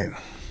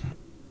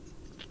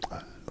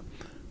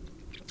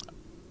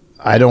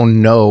 I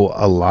don't know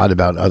a lot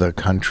about other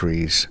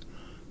countries'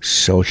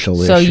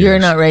 social issues. So you're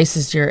not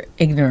racist. You're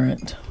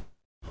ignorant.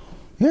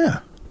 Yeah.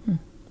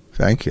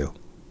 Thank you.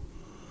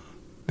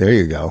 There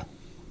you go.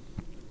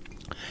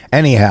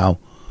 Anyhow,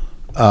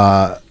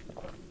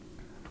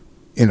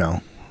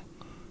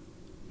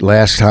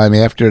 last time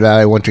after that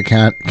I went to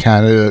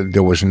Canada,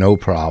 there was no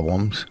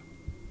problems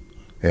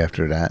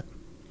after that.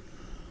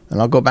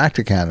 And I'll go back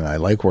to Canada. I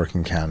like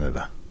working in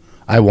Canada.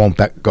 I won't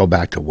go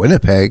back to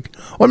Winnipeg,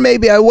 or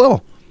maybe I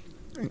will,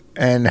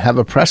 and have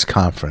a press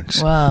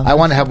conference. Wow. I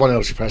want to have one of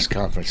those press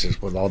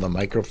conferences with all the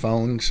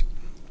microphones,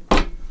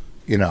 and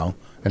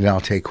then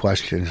I'll take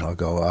questions. I'll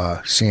go,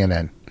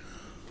 CNN.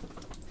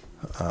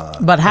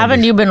 But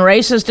haven't you been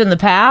racist in the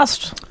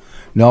past?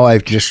 No,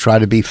 I've just tried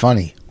to be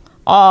funny.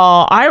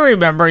 Oh, I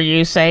remember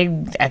you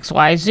saying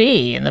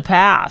XYZ in the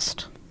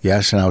past.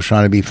 Yes, and I was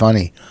trying to be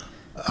funny.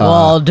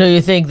 Well, do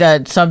you think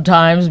that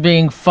sometimes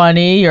being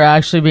funny, you're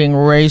actually being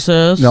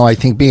racist? No, I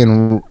think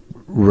being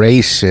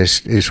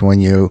racist is when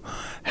you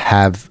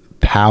have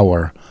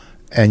power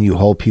and you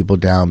hold people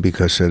down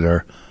because of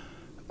their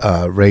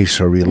race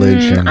or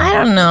religion. I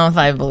don't know if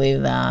I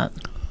believe that.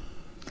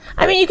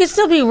 I mean, you could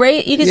still be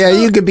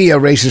you could be a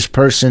racist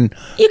person.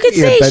 You could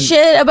say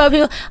shit about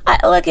people.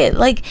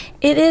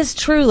 It is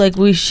true. Like,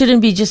 we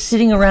shouldn't be just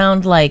sitting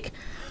around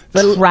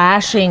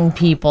trashing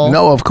people.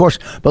 No, of course.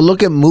 But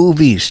look at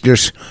movies.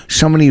 There's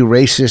so many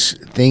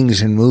racist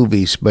things in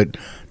movies, but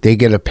they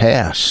get a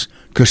pass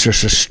because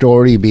there's a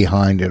story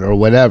behind it or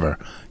whatever,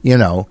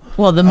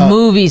 Well, the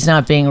movie's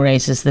not being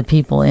racist, the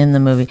people in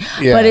the movie.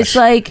 Yes. But it's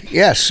like,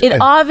 yes, it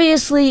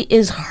obviously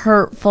is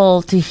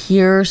hurtful to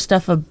hear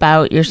stuff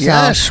about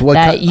yourself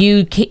that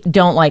you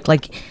don't like.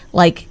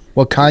 Like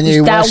what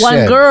Kanye that West one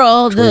said.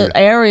 girl, the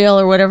Ariel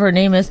or whatever her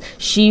name is,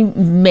 she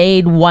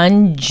made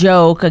one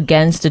joke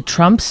against a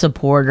Trump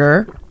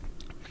supporter.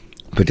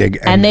 But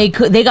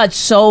they got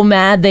so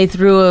mad they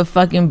threw a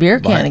fucking beer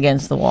can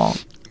against the wall.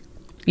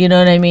 You know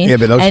what I mean? Yeah,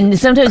 but and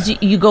sometimes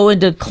you go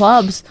into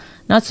clubs,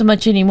 not so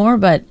much anymore,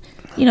 but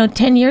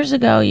 10 years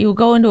ago, you would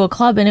go into a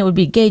club and it would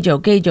be gay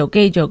joke, gay joke,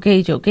 gay joke,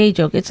 gay joke, gay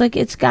joke. It's like,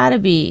 it's got to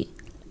be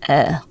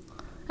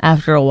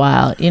after a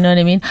while. You know what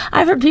I mean?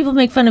 I've heard people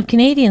make fun of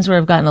Canadians where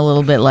I've gotten a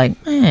little bit like,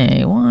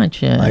 hey,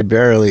 watch it. I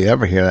barely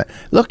ever hear that.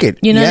 Look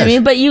at You know yes. what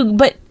I mean?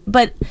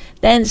 But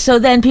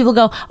then people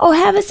go, oh,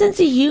 have a sense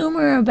of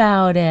humor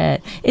about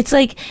it. It's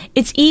like,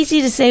 it's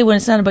easy to say when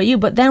it's not about you,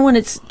 but then when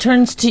it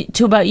turns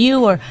to about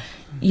you or,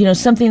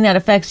 something that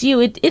affects you,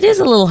 it is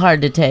a little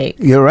hard to take.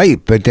 You're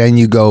right, but then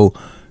you go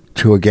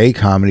to a gay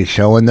comedy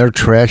show and they're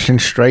trashing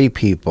straight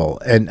people.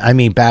 And I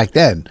mean, back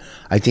then,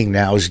 I think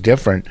now is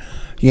different.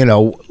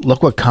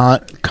 Look what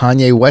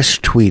Kanye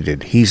West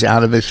tweeted. He's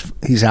out of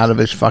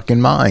his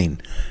fucking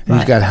mind. And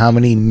He's got how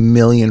many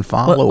million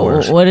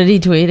followers? What did he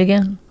tweet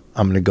again?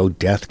 I'm going to go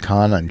DEF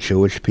CON on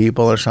Jewish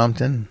people or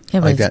something.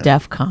 Yeah, but like it's that.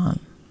 DEF CON.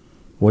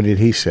 What did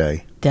he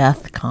say?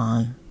 DEF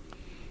CON.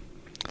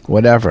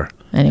 Whatever.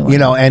 Anyway.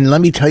 And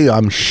let me tell you,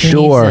 I'm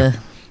sure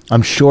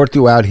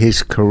throughout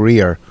his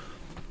career,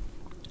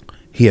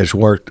 he has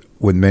worked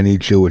with many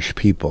Jewish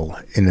people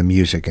in the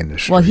music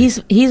industry. Well,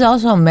 he's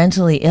also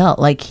mentally ill.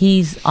 Like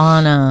he's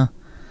on a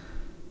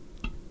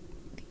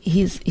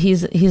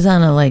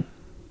like,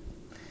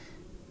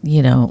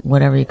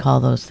 whatever you call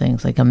those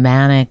things, like a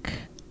manic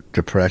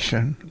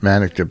depression,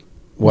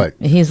 what?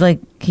 He's like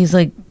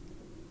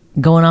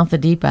going off the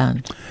deep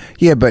end.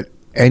 Yeah, but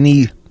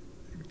I'm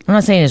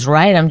not saying it's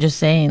right. I'm just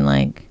saying,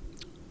 like,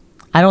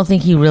 I don't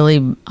think he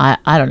really.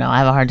 I don't know. I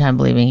have a hard time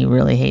believing he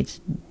really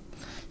hates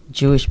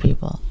Jewish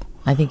people.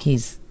 I think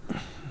he's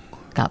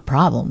got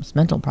problems,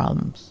 mental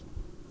problems.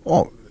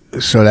 Oh,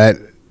 so that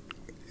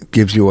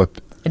gives you a.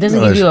 It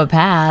doesn't give you a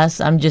pass.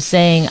 I'm just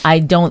saying I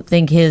don't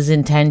think his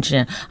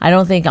intention. I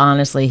don't think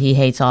honestly he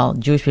hates all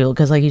Jewish people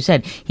because, like you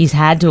said, he's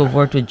had to have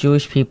worked with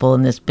Jewish people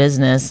in this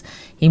business.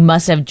 He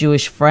must have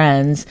Jewish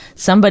friends.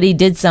 Somebody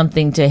did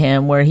something to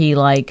him where he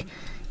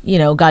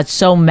got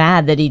so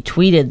mad that he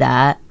tweeted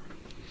that.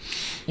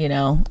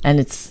 And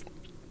it's.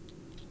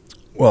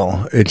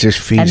 Well, it just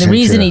feeds. And the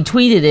reason he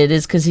tweeted it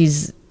is because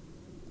he's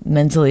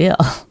mentally ill.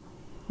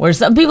 Where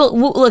some people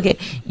look at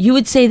you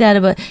would say that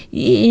about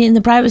in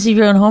the privacy of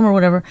your own home or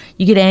whatever.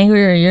 You get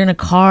angry or you're in a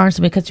car and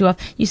somebody cuts you off.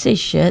 You say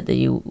shit that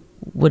you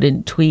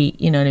wouldn't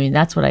tweet. You know what I mean?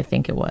 That's what I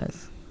think it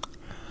was.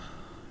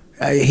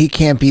 He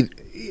can't be.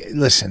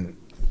 Listen,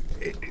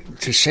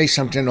 to say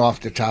something off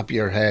the top of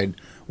your head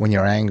when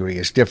you're angry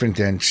is different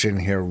than sitting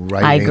here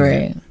writing. I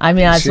agree. I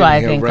mean, that's why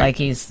I think like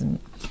he's.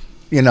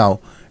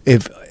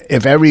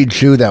 If every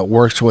Jew that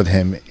works with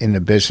him in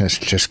the business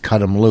just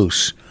cut him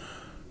loose,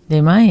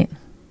 they might.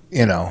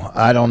 I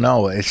don't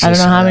know. I don't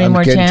know how many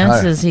more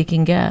chances he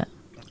can get.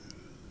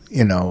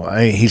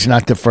 He's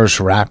not the first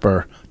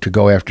rapper to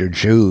go after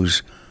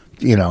Jews,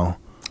 Oh,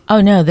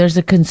 no, there's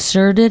a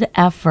concerted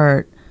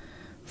effort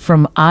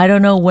from I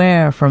don't know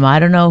where, from I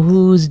don't know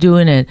who's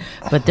doing it,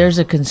 but there's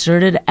a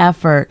concerted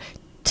effort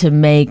to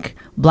make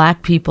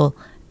black people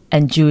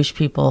and Jewish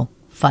people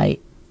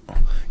fight.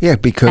 Yeah,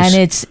 because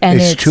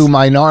it's two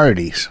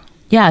minorities.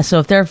 Yeah, so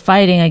if they're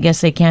fighting, I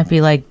guess they can't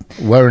be like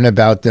worrying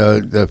about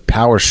the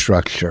power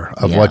structure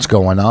of what's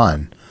going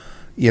on,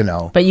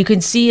 But you can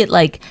see it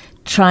like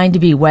trying to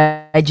be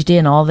wedged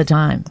in all the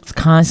time. It's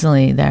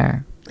constantly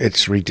there.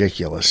 It's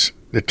ridiculous.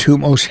 The two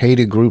most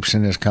hated groups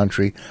in this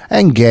country,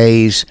 and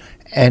gays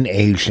and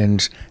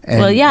Asians.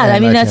 And,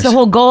 that's the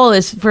whole goal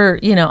is for,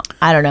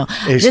 I don't know.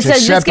 This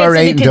gets into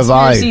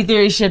conspiracy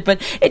theory shit,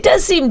 but it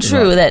does seem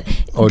true that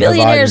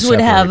billionaires would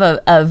have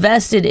a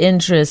vested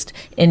interest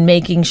in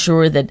making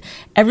sure that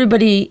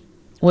everybody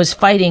was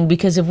fighting,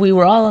 because if we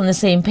were all on the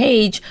same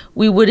page,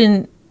 we'd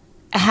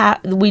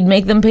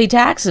make them pay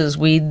taxes.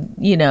 We'd,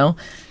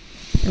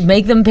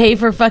 make them pay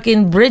for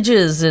fucking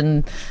bridges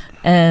and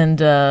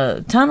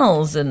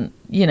tunnels and,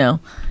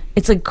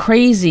 it's like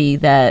crazy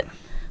that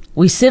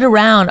we sit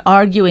around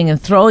arguing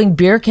and throwing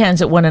beer cans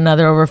at one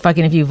another over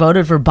fucking if you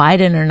voted for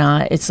Biden or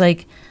not. It's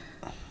like,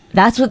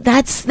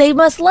 they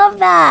must love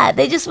that.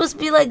 They just must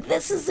be like,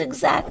 this is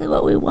exactly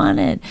what we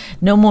wanted.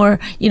 No more,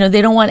 they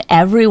don't want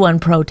everyone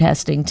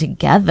protesting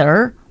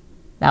together.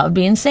 That would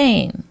be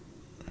insane.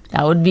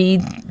 That would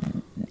be,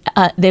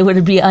 they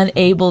would be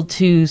unable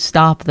to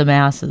stop the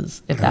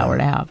masses if that were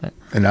to happen.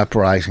 An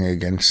uprising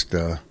against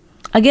the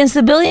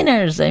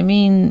billionaires. I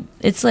mean,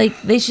 it's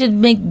like they should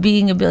make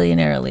being a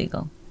billionaire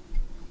illegal.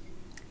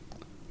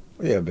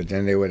 Yeah, but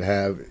then they would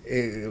have.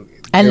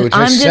 I know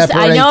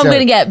I'm going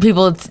to get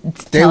people.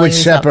 They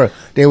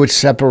would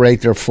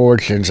separate their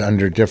fortunes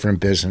under different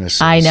businesses.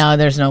 I know.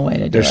 There's no way to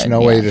do it. There's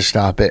no way to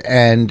stop it,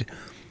 and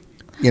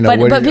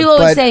But people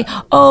would say,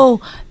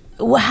 "Oh,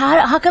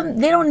 how come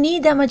they don't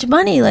need that much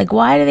money? Like,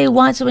 why do they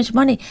want so much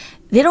money?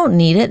 They don't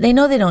need it. They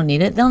know they don't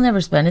need it. They'll never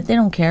spend it. They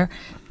don't care.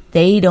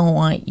 They don't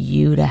want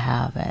you to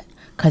have it."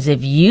 Because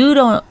if you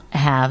don't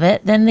have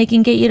it, then they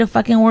can get you to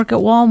fucking work at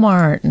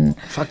Walmart and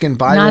fucking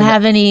Byron, not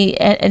have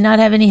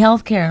any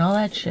health care and all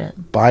that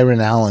shit.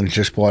 Byron Allen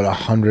just bought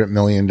 $100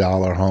 million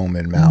home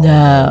in Malibu.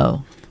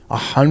 No,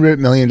 $100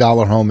 million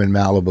home in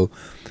Malibu,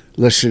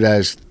 listed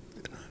as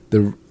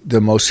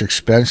the most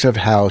expensive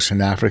house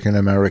an African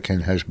American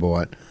has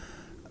bought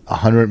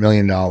 $100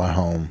 million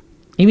home.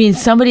 You mean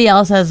somebody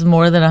else has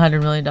more than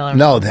 $100 million?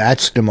 No,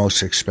 that's the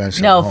most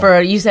expensive. No,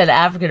 home. you said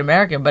African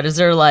American, but is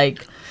there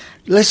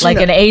Listen,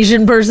 an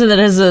Asian person that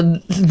has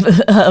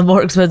a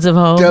more expensive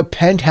home? the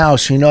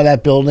penthouse, you know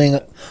that building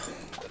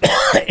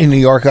in New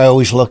York I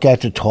always look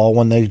at, the tall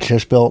one they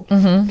just built?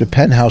 Mm-hmm. The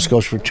penthouse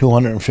goes for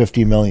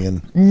 $250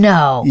 million.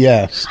 No.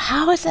 Yes.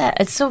 How is that?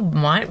 It's so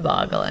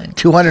mind-boggling.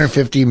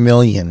 $250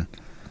 million.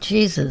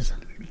 Jesus.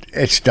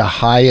 It's the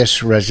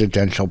highest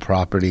residential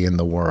property in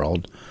the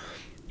world.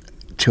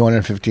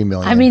 $250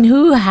 million. I mean,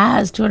 who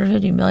has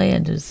 $250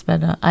 million to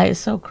spend on? It's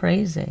so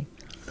crazy.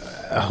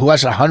 Who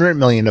has $100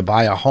 million to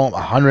buy a home?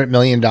 $100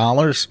 million?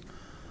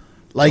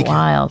 Like,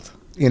 Wild.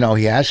 you know,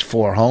 he has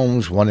 4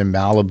 homes, one in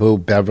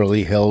Malibu,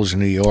 Beverly Hills,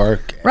 New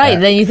York. Right.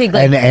 Then you think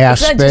and it's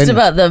Aspen. not just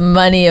about the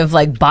money of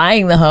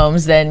buying the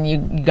homes. Then you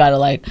got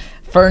to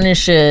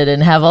furnish it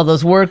and have all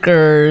those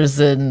workers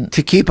and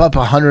To keep up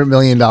 $100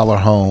 million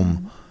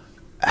home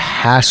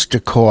has to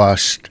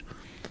cost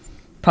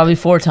probably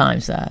 4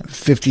 times that.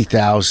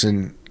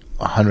 $50,000,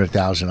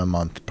 $100,000 a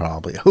month,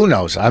 probably. Who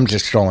knows? I'm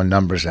just throwing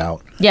numbers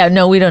out. Yeah.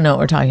 No, we don't know what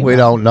we're talking We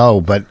about. don't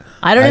know, but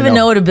I don't even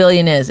know what a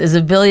billion is. Is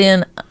a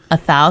billion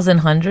 1,000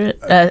 hundred?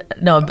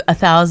 No,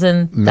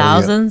 1,000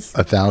 thousands?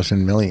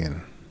 1,000 million.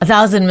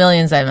 1,000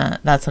 millions. I meant.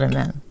 That's what I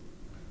meant.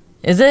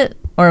 Is it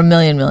or a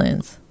million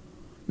millions?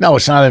 No,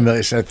 it's not a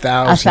million. It's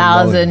 1,000.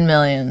 1,000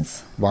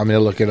 millions. Want me to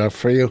look it up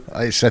for you?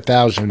 It's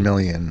 1,000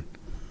 million.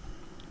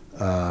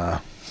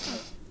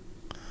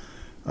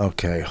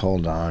 Okay,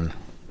 hold on.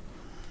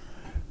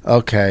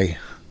 Okay,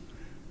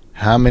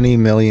 how many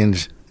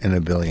millions in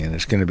a billion?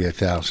 It's going to be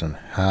 1,000.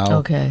 How?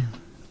 Okay.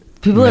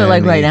 People are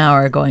right many- now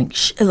are going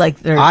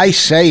they're I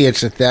say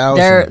it's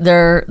 1,000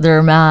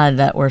 they're mad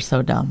that we're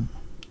so dumb.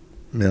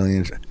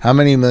 millions. How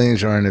many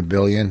millions are in a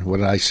billion? What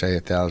did I say?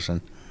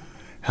 1,000.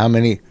 How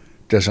many?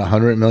 Does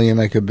 100 million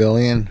make a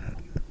billion?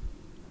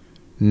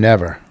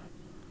 Never.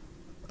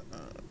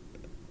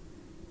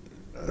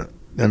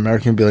 The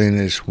American billion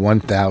is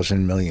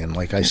 1,000 million,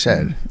 like I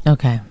said.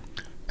 Okay.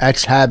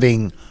 That's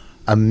having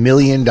 $1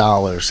 million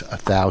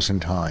 1,000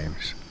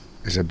 times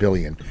is a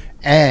billion.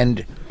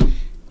 And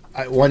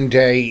one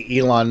day,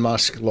 Elon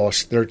Musk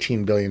lost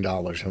 $13 billion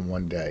in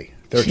one day.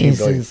 $13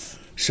 billion. Jesus.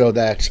 So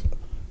that's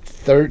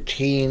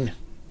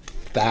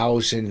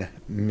 $13,000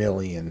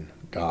 million.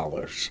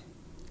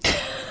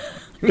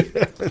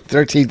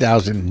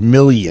 13,000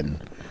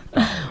 million.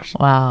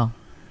 Wow.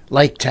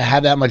 Like, to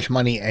have that much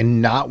money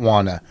and not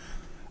want to.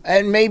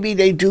 And maybe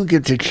they do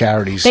give to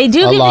charities. They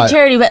do a give lot. to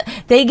charity, but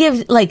they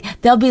give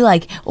they'll be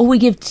like, "Oh, we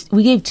gave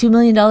 $2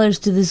 million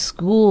to this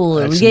school,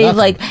 or we That's gave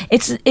nothing.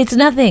 it's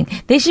nothing."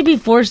 They should be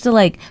forced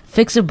to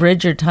fix a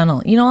bridge or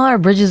tunnel. You know, all our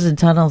bridges and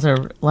tunnels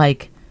are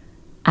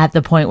at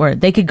the point where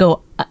they could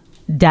go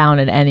down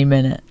at any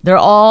minute. They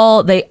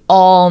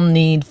all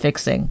need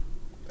fixing.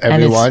 And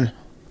it's Everyone.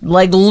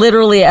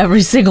 literally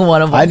every single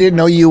one of them. I didn't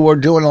know you were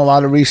doing a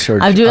lot of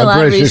research. I'm doing a on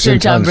lot of bridges and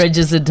research on tunnels.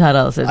 bridges and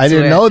tunnels. I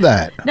didn't know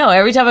that. No,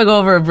 every time I go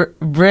over a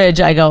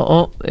bridge, I go,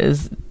 "Oh,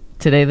 is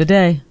today the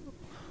day?"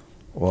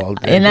 Well,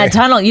 In that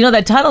tunnel, you know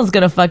that tunnel's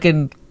gonna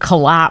fucking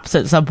collapse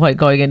at some point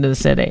going into the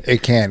city.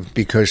 it can't,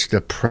 because the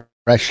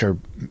pressure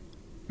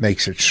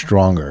makes it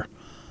stronger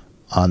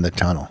on the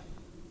tunnel.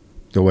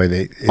 The way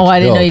it's I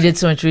didn't know built. you did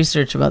so much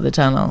research about the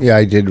tunnel. Yeah,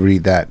 I did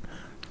read that.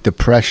 The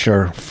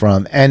pressure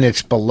and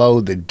it's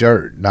below the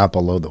dirt, not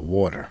below the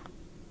water.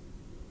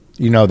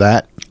 You know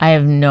that? I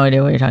have no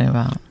idea what you're talking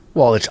about.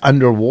 Well, it's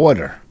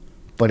underwater,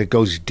 but it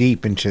goes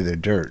deep into the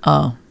dirt.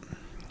 Oh,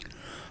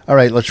 All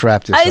right, let's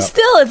wrap this I up.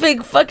 still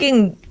think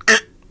fucking.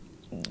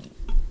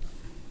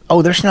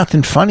 Oh, there's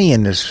nothing funny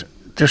in this.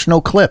 There's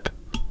no clip.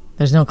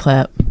 There's no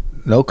clip.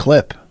 No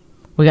clip.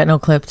 We got no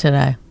clip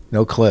today.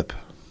 No clip.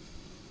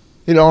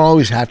 You don't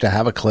always have to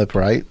have a clip,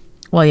 right?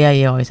 Well, yeah,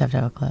 you always have to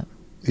have a clip.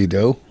 You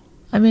do?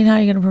 I mean, how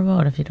are you gonna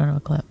promote if you don't have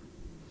a clip?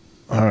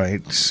 All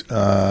right.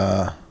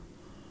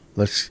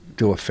 Let's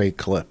do a fake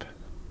clip.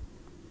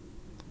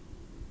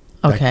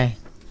 Okay.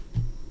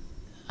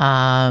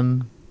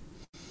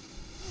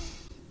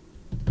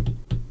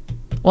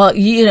 Well,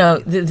 you know,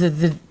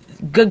 the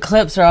good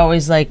clips are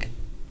always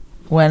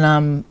when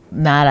I'm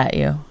mad at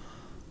you.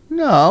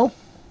 No.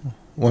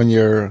 When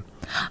you're...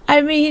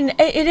 I mean,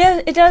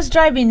 it does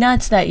drive me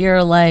nuts that you're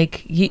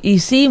you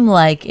seem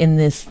like in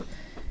the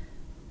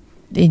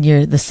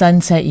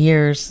sunset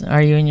years.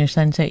 Are you in your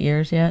sunset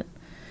years yet?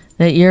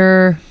 That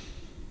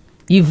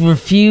you've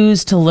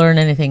refused to learn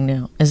anything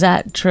new. Is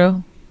that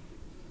true?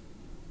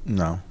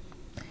 No.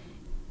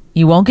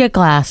 You won't get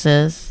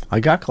glasses, I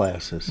got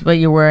glasses. but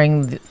you're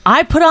wearing.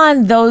 I put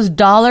on those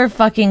dollar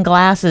fucking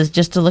glasses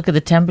just to look at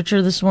the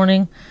temperature this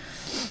morning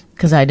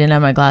because I didn't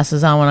have my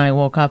glasses on when I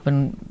woke up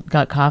and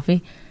got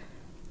coffee.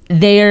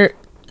 They're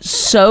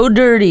so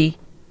dirty.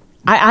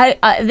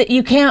 I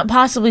you can't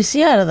possibly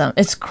see out of them.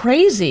 It's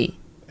crazy.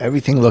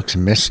 Everything looks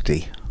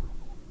misty.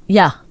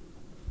 Yeah.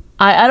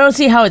 I don't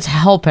see how it's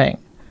helping.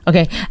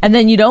 Okay. And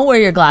then you don't wear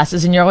your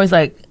glasses and you're always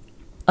like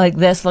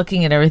this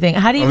looking at everything.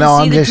 How do you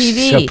No, even I'm see the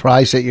just TV?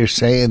 surprised that you're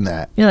saying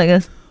that. You're like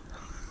this.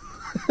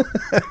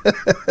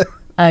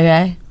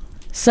 Okay.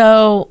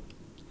 So,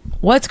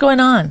 what's going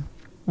on?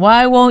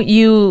 Why won't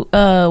you?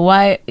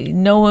 Why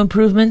no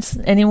improvements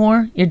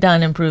anymore? You're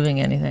done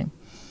improving anything.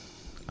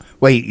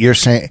 Wait, you're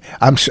saying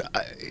I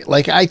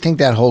think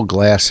that whole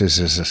glasses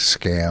is a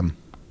scam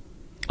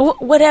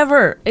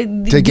Whatever.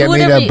 to get me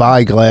to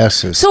buy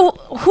glasses. So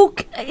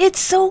it's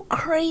so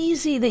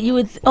crazy that you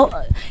would.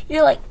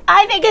 You're like,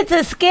 I think it's a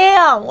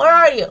scam. Where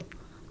are you?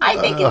 I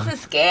think it's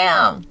a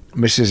scam.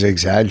 Mrs.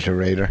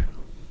 Exaggerator.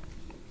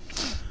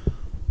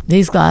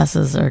 These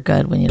glasses are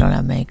good when you don't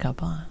have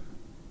makeup on.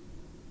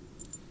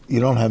 You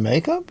don't have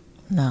makeup?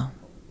 No.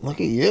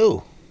 Look at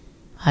you.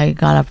 I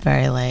got up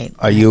very late.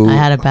 Are you? I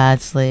had a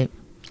bad sleep.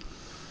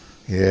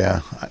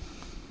 Yeah.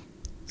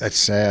 That's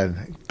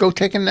sad. Go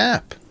take a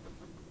nap.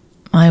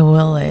 I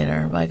will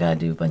later, but I gotta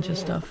do a bunch of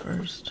stuff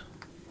first.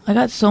 I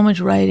got so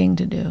much writing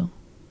to do.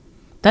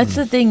 That's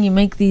the thing. You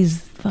make these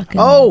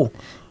fucking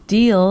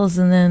deals,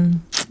 and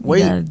then you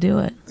gotta do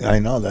it. I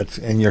know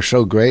and you're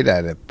so great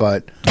at it,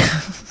 but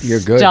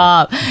you're good.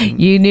 Stop.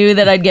 You knew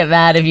that I'd get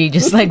mad if you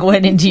just like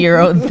went into your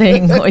own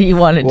thing, what you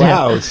want to do.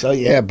 Wow. So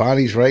yeah,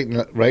 Bonnie's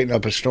writing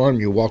up a storm.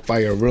 You walk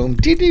by her room,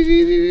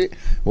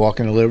 walk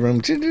in the living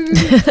room,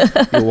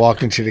 you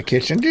walk into the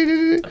kitchen.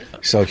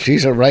 So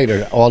she's a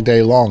writer all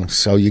day long.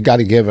 So you got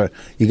to give it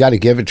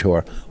to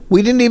her.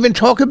 We didn't even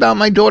talk about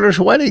my daughter's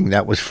wedding.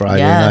 That was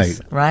Friday night.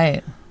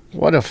 Right.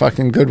 What a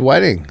fucking good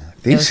wedding.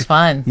 It was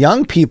fun.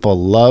 Young people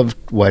love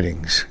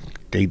weddings.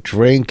 They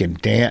drink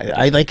and dance.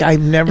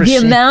 I've never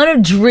seen... The amount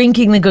of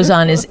drinking that goes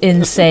on is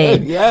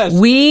insane. Yes.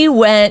 We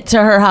went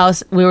to her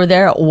house. We were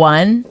there at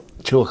 1.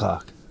 2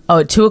 o'clock. Oh,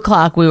 at 2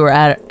 o'clock we were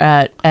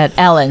at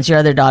Ellen's, your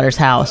other daughter's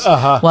house,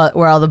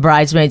 where all the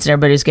bridesmaids and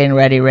everybody was getting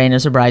ready.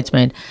 Raina's a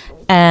bridesmaid.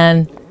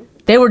 And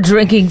they were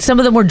drinking. Some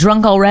of them were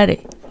drunk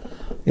already.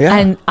 Yeah.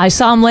 And I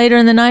saw them later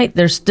in the night.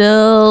 They're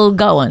still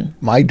going.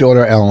 My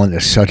daughter Ellen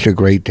is such a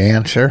great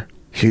dancer.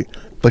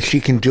 But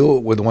she can do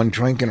it with one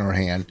drink in her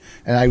hand.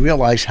 And I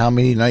realized how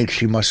many nights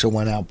she must have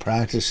went out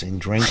practicing,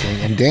 drinking,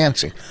 and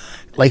dancing.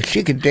 Like,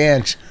 she could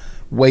dance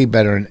way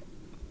better than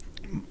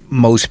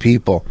most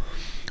people.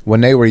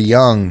 When they were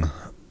young,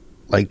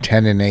 like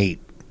 10 and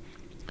 8,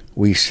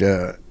 we used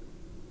to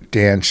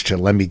dance to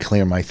Let Me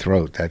Clear My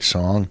Throat, that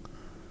song.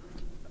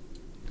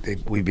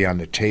 We'd be on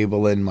the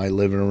table in my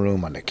living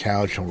room, on the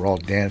couch, and we're all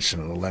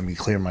dancing to Let Me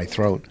Clear My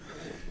Throat.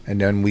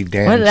 And then we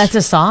danced. What, that's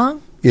a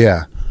song?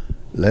 Yeah.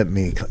 Let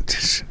me.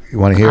 You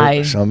want to hear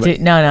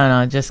it?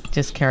 No.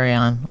 Just carry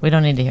on. We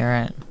don't need to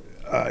hear it.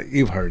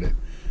 You've heard it.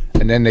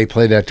 And then they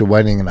played at the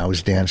wedding, and I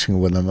was dancing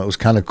with them. It was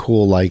kind of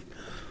cool. Like,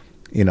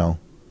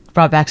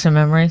 brought back some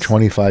memories.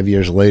 25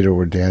 years later,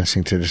 we're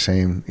dancing to the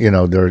same.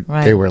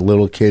 They were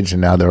little kids, and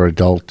now they're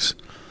adults.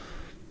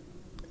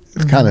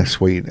 It's kind of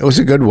sweet. It was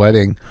a good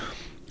wedding.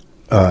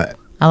 I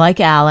like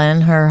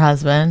Alan, her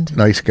husband.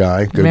 Nice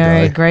guy. Good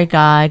guy. Great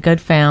guy.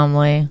 Good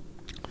family.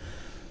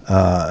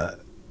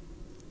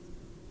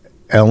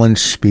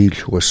 Ellen's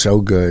speech was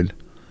so good.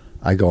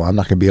 I go, I'm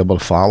not going to be able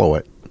to follow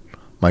it.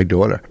 My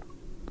daughter.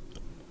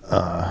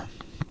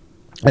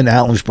 And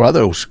Alan's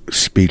brother's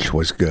speech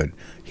was good.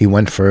 He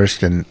went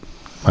first, and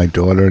my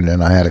daughter, and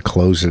then I had to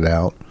close it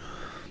out.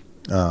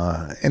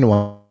 And it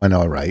went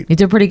all right. You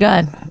did pretty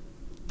good.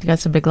 You got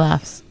some big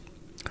laughs.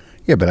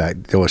 Yeah,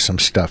 but there was some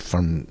stuff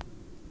from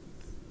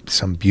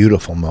some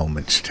beautiful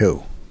moments,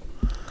 too.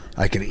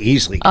 I could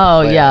easily get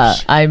laughs. Yeah.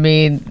 I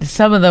mean,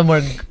 some of them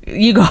were...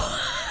 You go...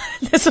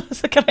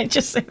 Can I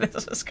just say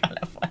this was kind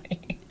of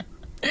funny?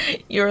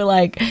 You were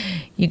like,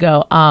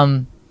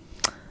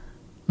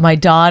 my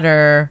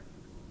daughter,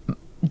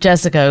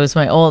 Jessica, who's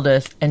my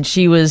oldest, and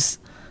she was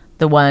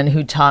the one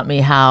who taught me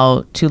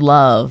how to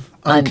love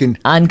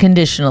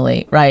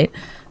unconditionally, right?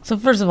 So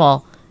first of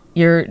all,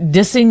 you're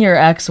dissing your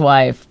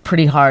ex-wife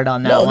pretty hard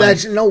on that one.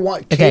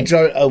 Kids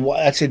are,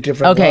 that's a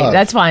different love.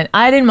 That's fine.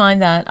 I didn't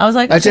mind that. I was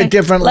like, that's a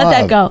different let love.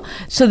 that go.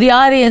 So the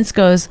audience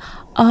goes,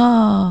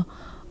 oh,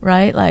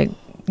 right? Like,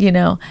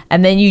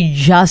 and then you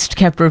just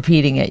kept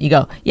repeating it. You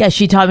go, yeah,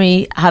 she taught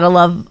me how to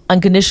love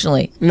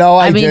unconditionally. No,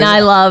 I didn't.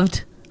 I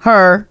loved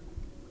her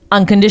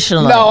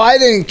unconditionally. No, I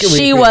didn't.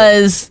 She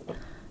was,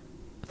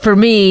 for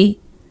me,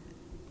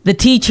 the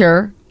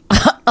teacher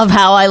of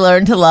how I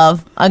learned to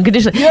love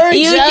unconditionally. You're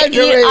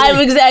exaggerating.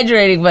 I'm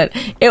exaggerating, but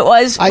it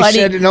was funny. I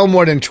said it no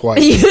more than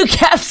twice. You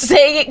kept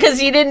saying it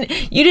because you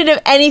didn't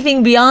have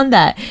anything beyond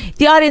that.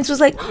 The audience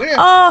was like,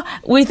 oh,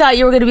 we thought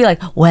you were going to be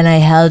like, when I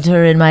held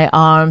her in my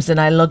arms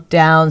and I looked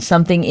down,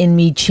 something in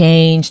me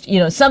changed,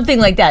 something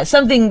like that.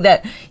 Something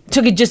that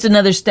took it just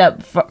another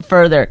step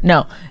further.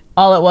 No,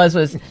 all it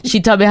was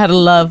she taught me how to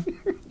love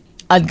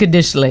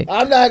unconditionally.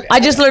 I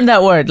just learned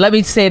that word. Let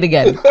me say it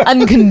again.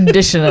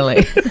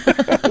 Unconditionally.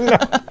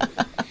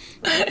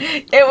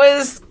 It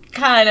was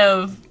kind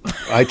of...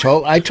 I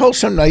told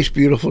some nice,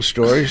 beautiful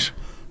stories.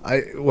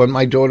 When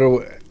my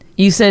daughter...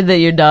 You said that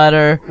your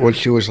daughter... When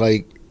she was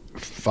like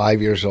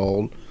 5 years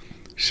old,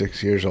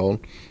 6 years old,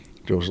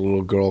 there was a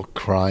little girl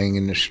crying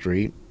in the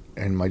street,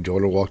 and my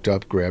daughter walked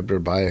up, grabbed her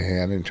by a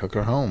hand, and took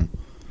her home.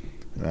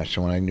 And that's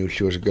when I knew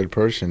she was a good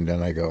person.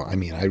 Then I go, I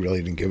mean, I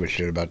really didn't give a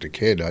shit about the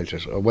kid. I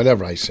just, or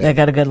whatever I They said.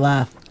 got a good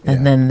laugh. Yeah.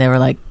 And then they were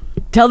like,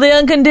 tell the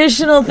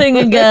unconditional thing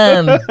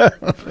again.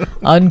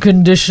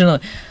 Unconditional.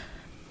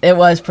 It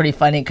was pretty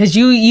funny because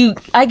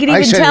I could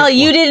even said tell it-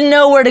 you didn't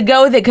know where to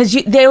go with it because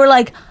they were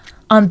like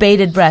on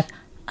bated breath.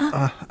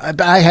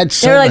 I had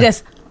so They were like many-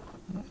 this.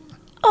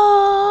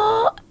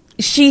 Oh,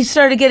 she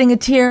started getting a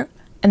tear,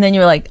 and then you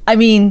were like, I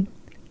mean,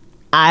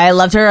 I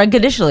loved her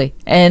unconditionally,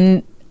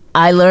 and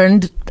I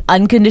learned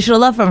unconditional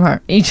love from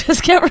her. You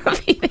just kept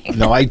repeating.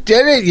 No, I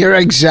didn't. You're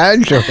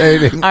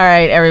exaggerating. All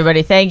right,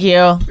 everybody, thank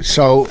you.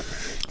 So,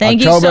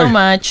 Thank you so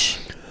much.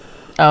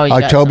 Oh, you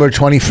got October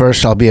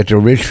 21st, I'll be at the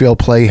Ridgefield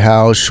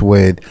Playhouse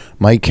with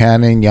Mike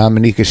Cannon,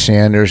 Yamanika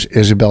Sanders,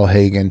 Isabel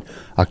Hagen.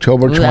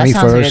 October some- Ooh, that 21st.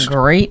 sounds like a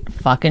great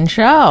fucking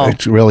show.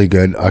 It's really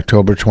good.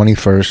 October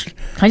 21st.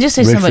 Can I just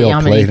say something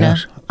about Ridgefield Yamanika?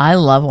 Playhouse. I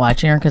love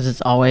watching her because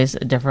it's always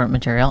a different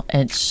material.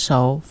 It's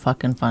so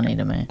fucking funny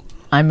to me.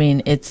 I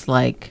mean, it's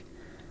like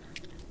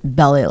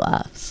belly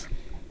laughs.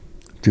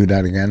 Do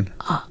that again.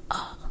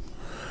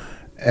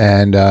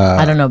 And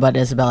I don't know about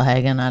Isabel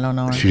Hagen. I don't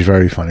know her. she's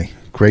very funny.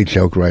 Great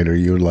joke writer.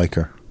 You would like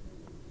her.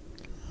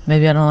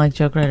 Maybe I don't like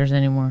joke writers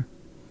anymore.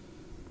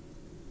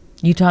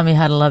 You taught me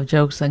how to love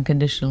jokes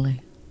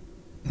unconditionally.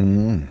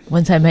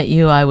 Once I met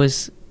you, I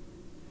was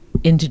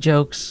into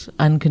jokes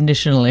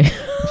unconditionally.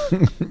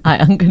 I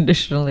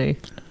unconditionally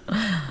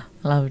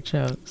love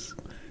jokes.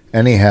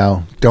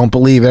 Anyhow, don't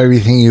believe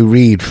everything you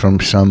read from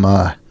some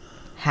Hack.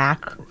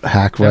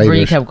 hack Remember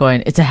you writers. kept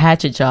going, it's a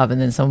hatchet job, and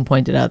then someone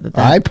pointed out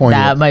I pointed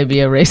that it. might be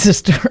a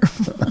racist term.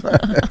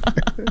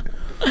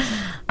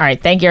 All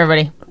right, thank you,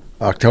 everybody.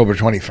 October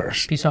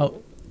 21st. Peace out.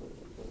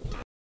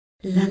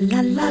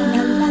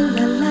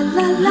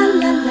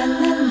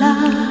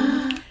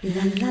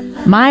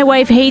 My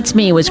Wife Hates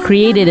Me was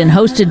created and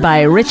hosted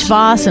by Rich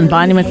Voss and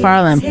Bonnie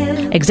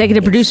McFarlane.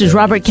 Executive producers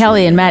Robert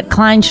Kelly and Matt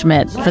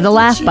Kleinschmidt for the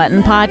Laugh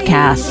Button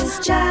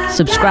podcast.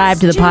 Subscribe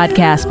to the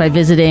podcast by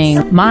visiting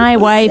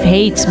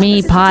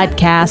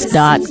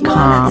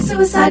mywifehatesmepodcast.com.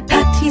 Suicide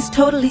pact, he's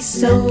totally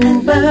sober.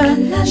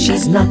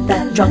 She's not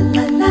that drunk.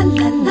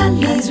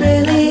 He's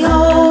really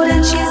old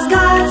and she's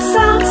got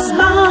some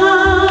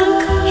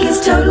spunk.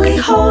 He's totally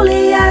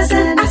holy as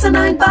an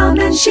asinine bomb,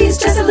 and she's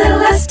just a little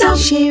less dumb.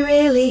 She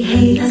really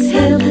hates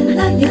him,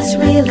 it's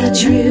really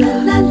true.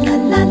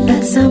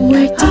 But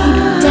somewhere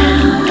deep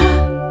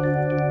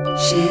down,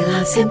 she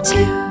loves him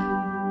too.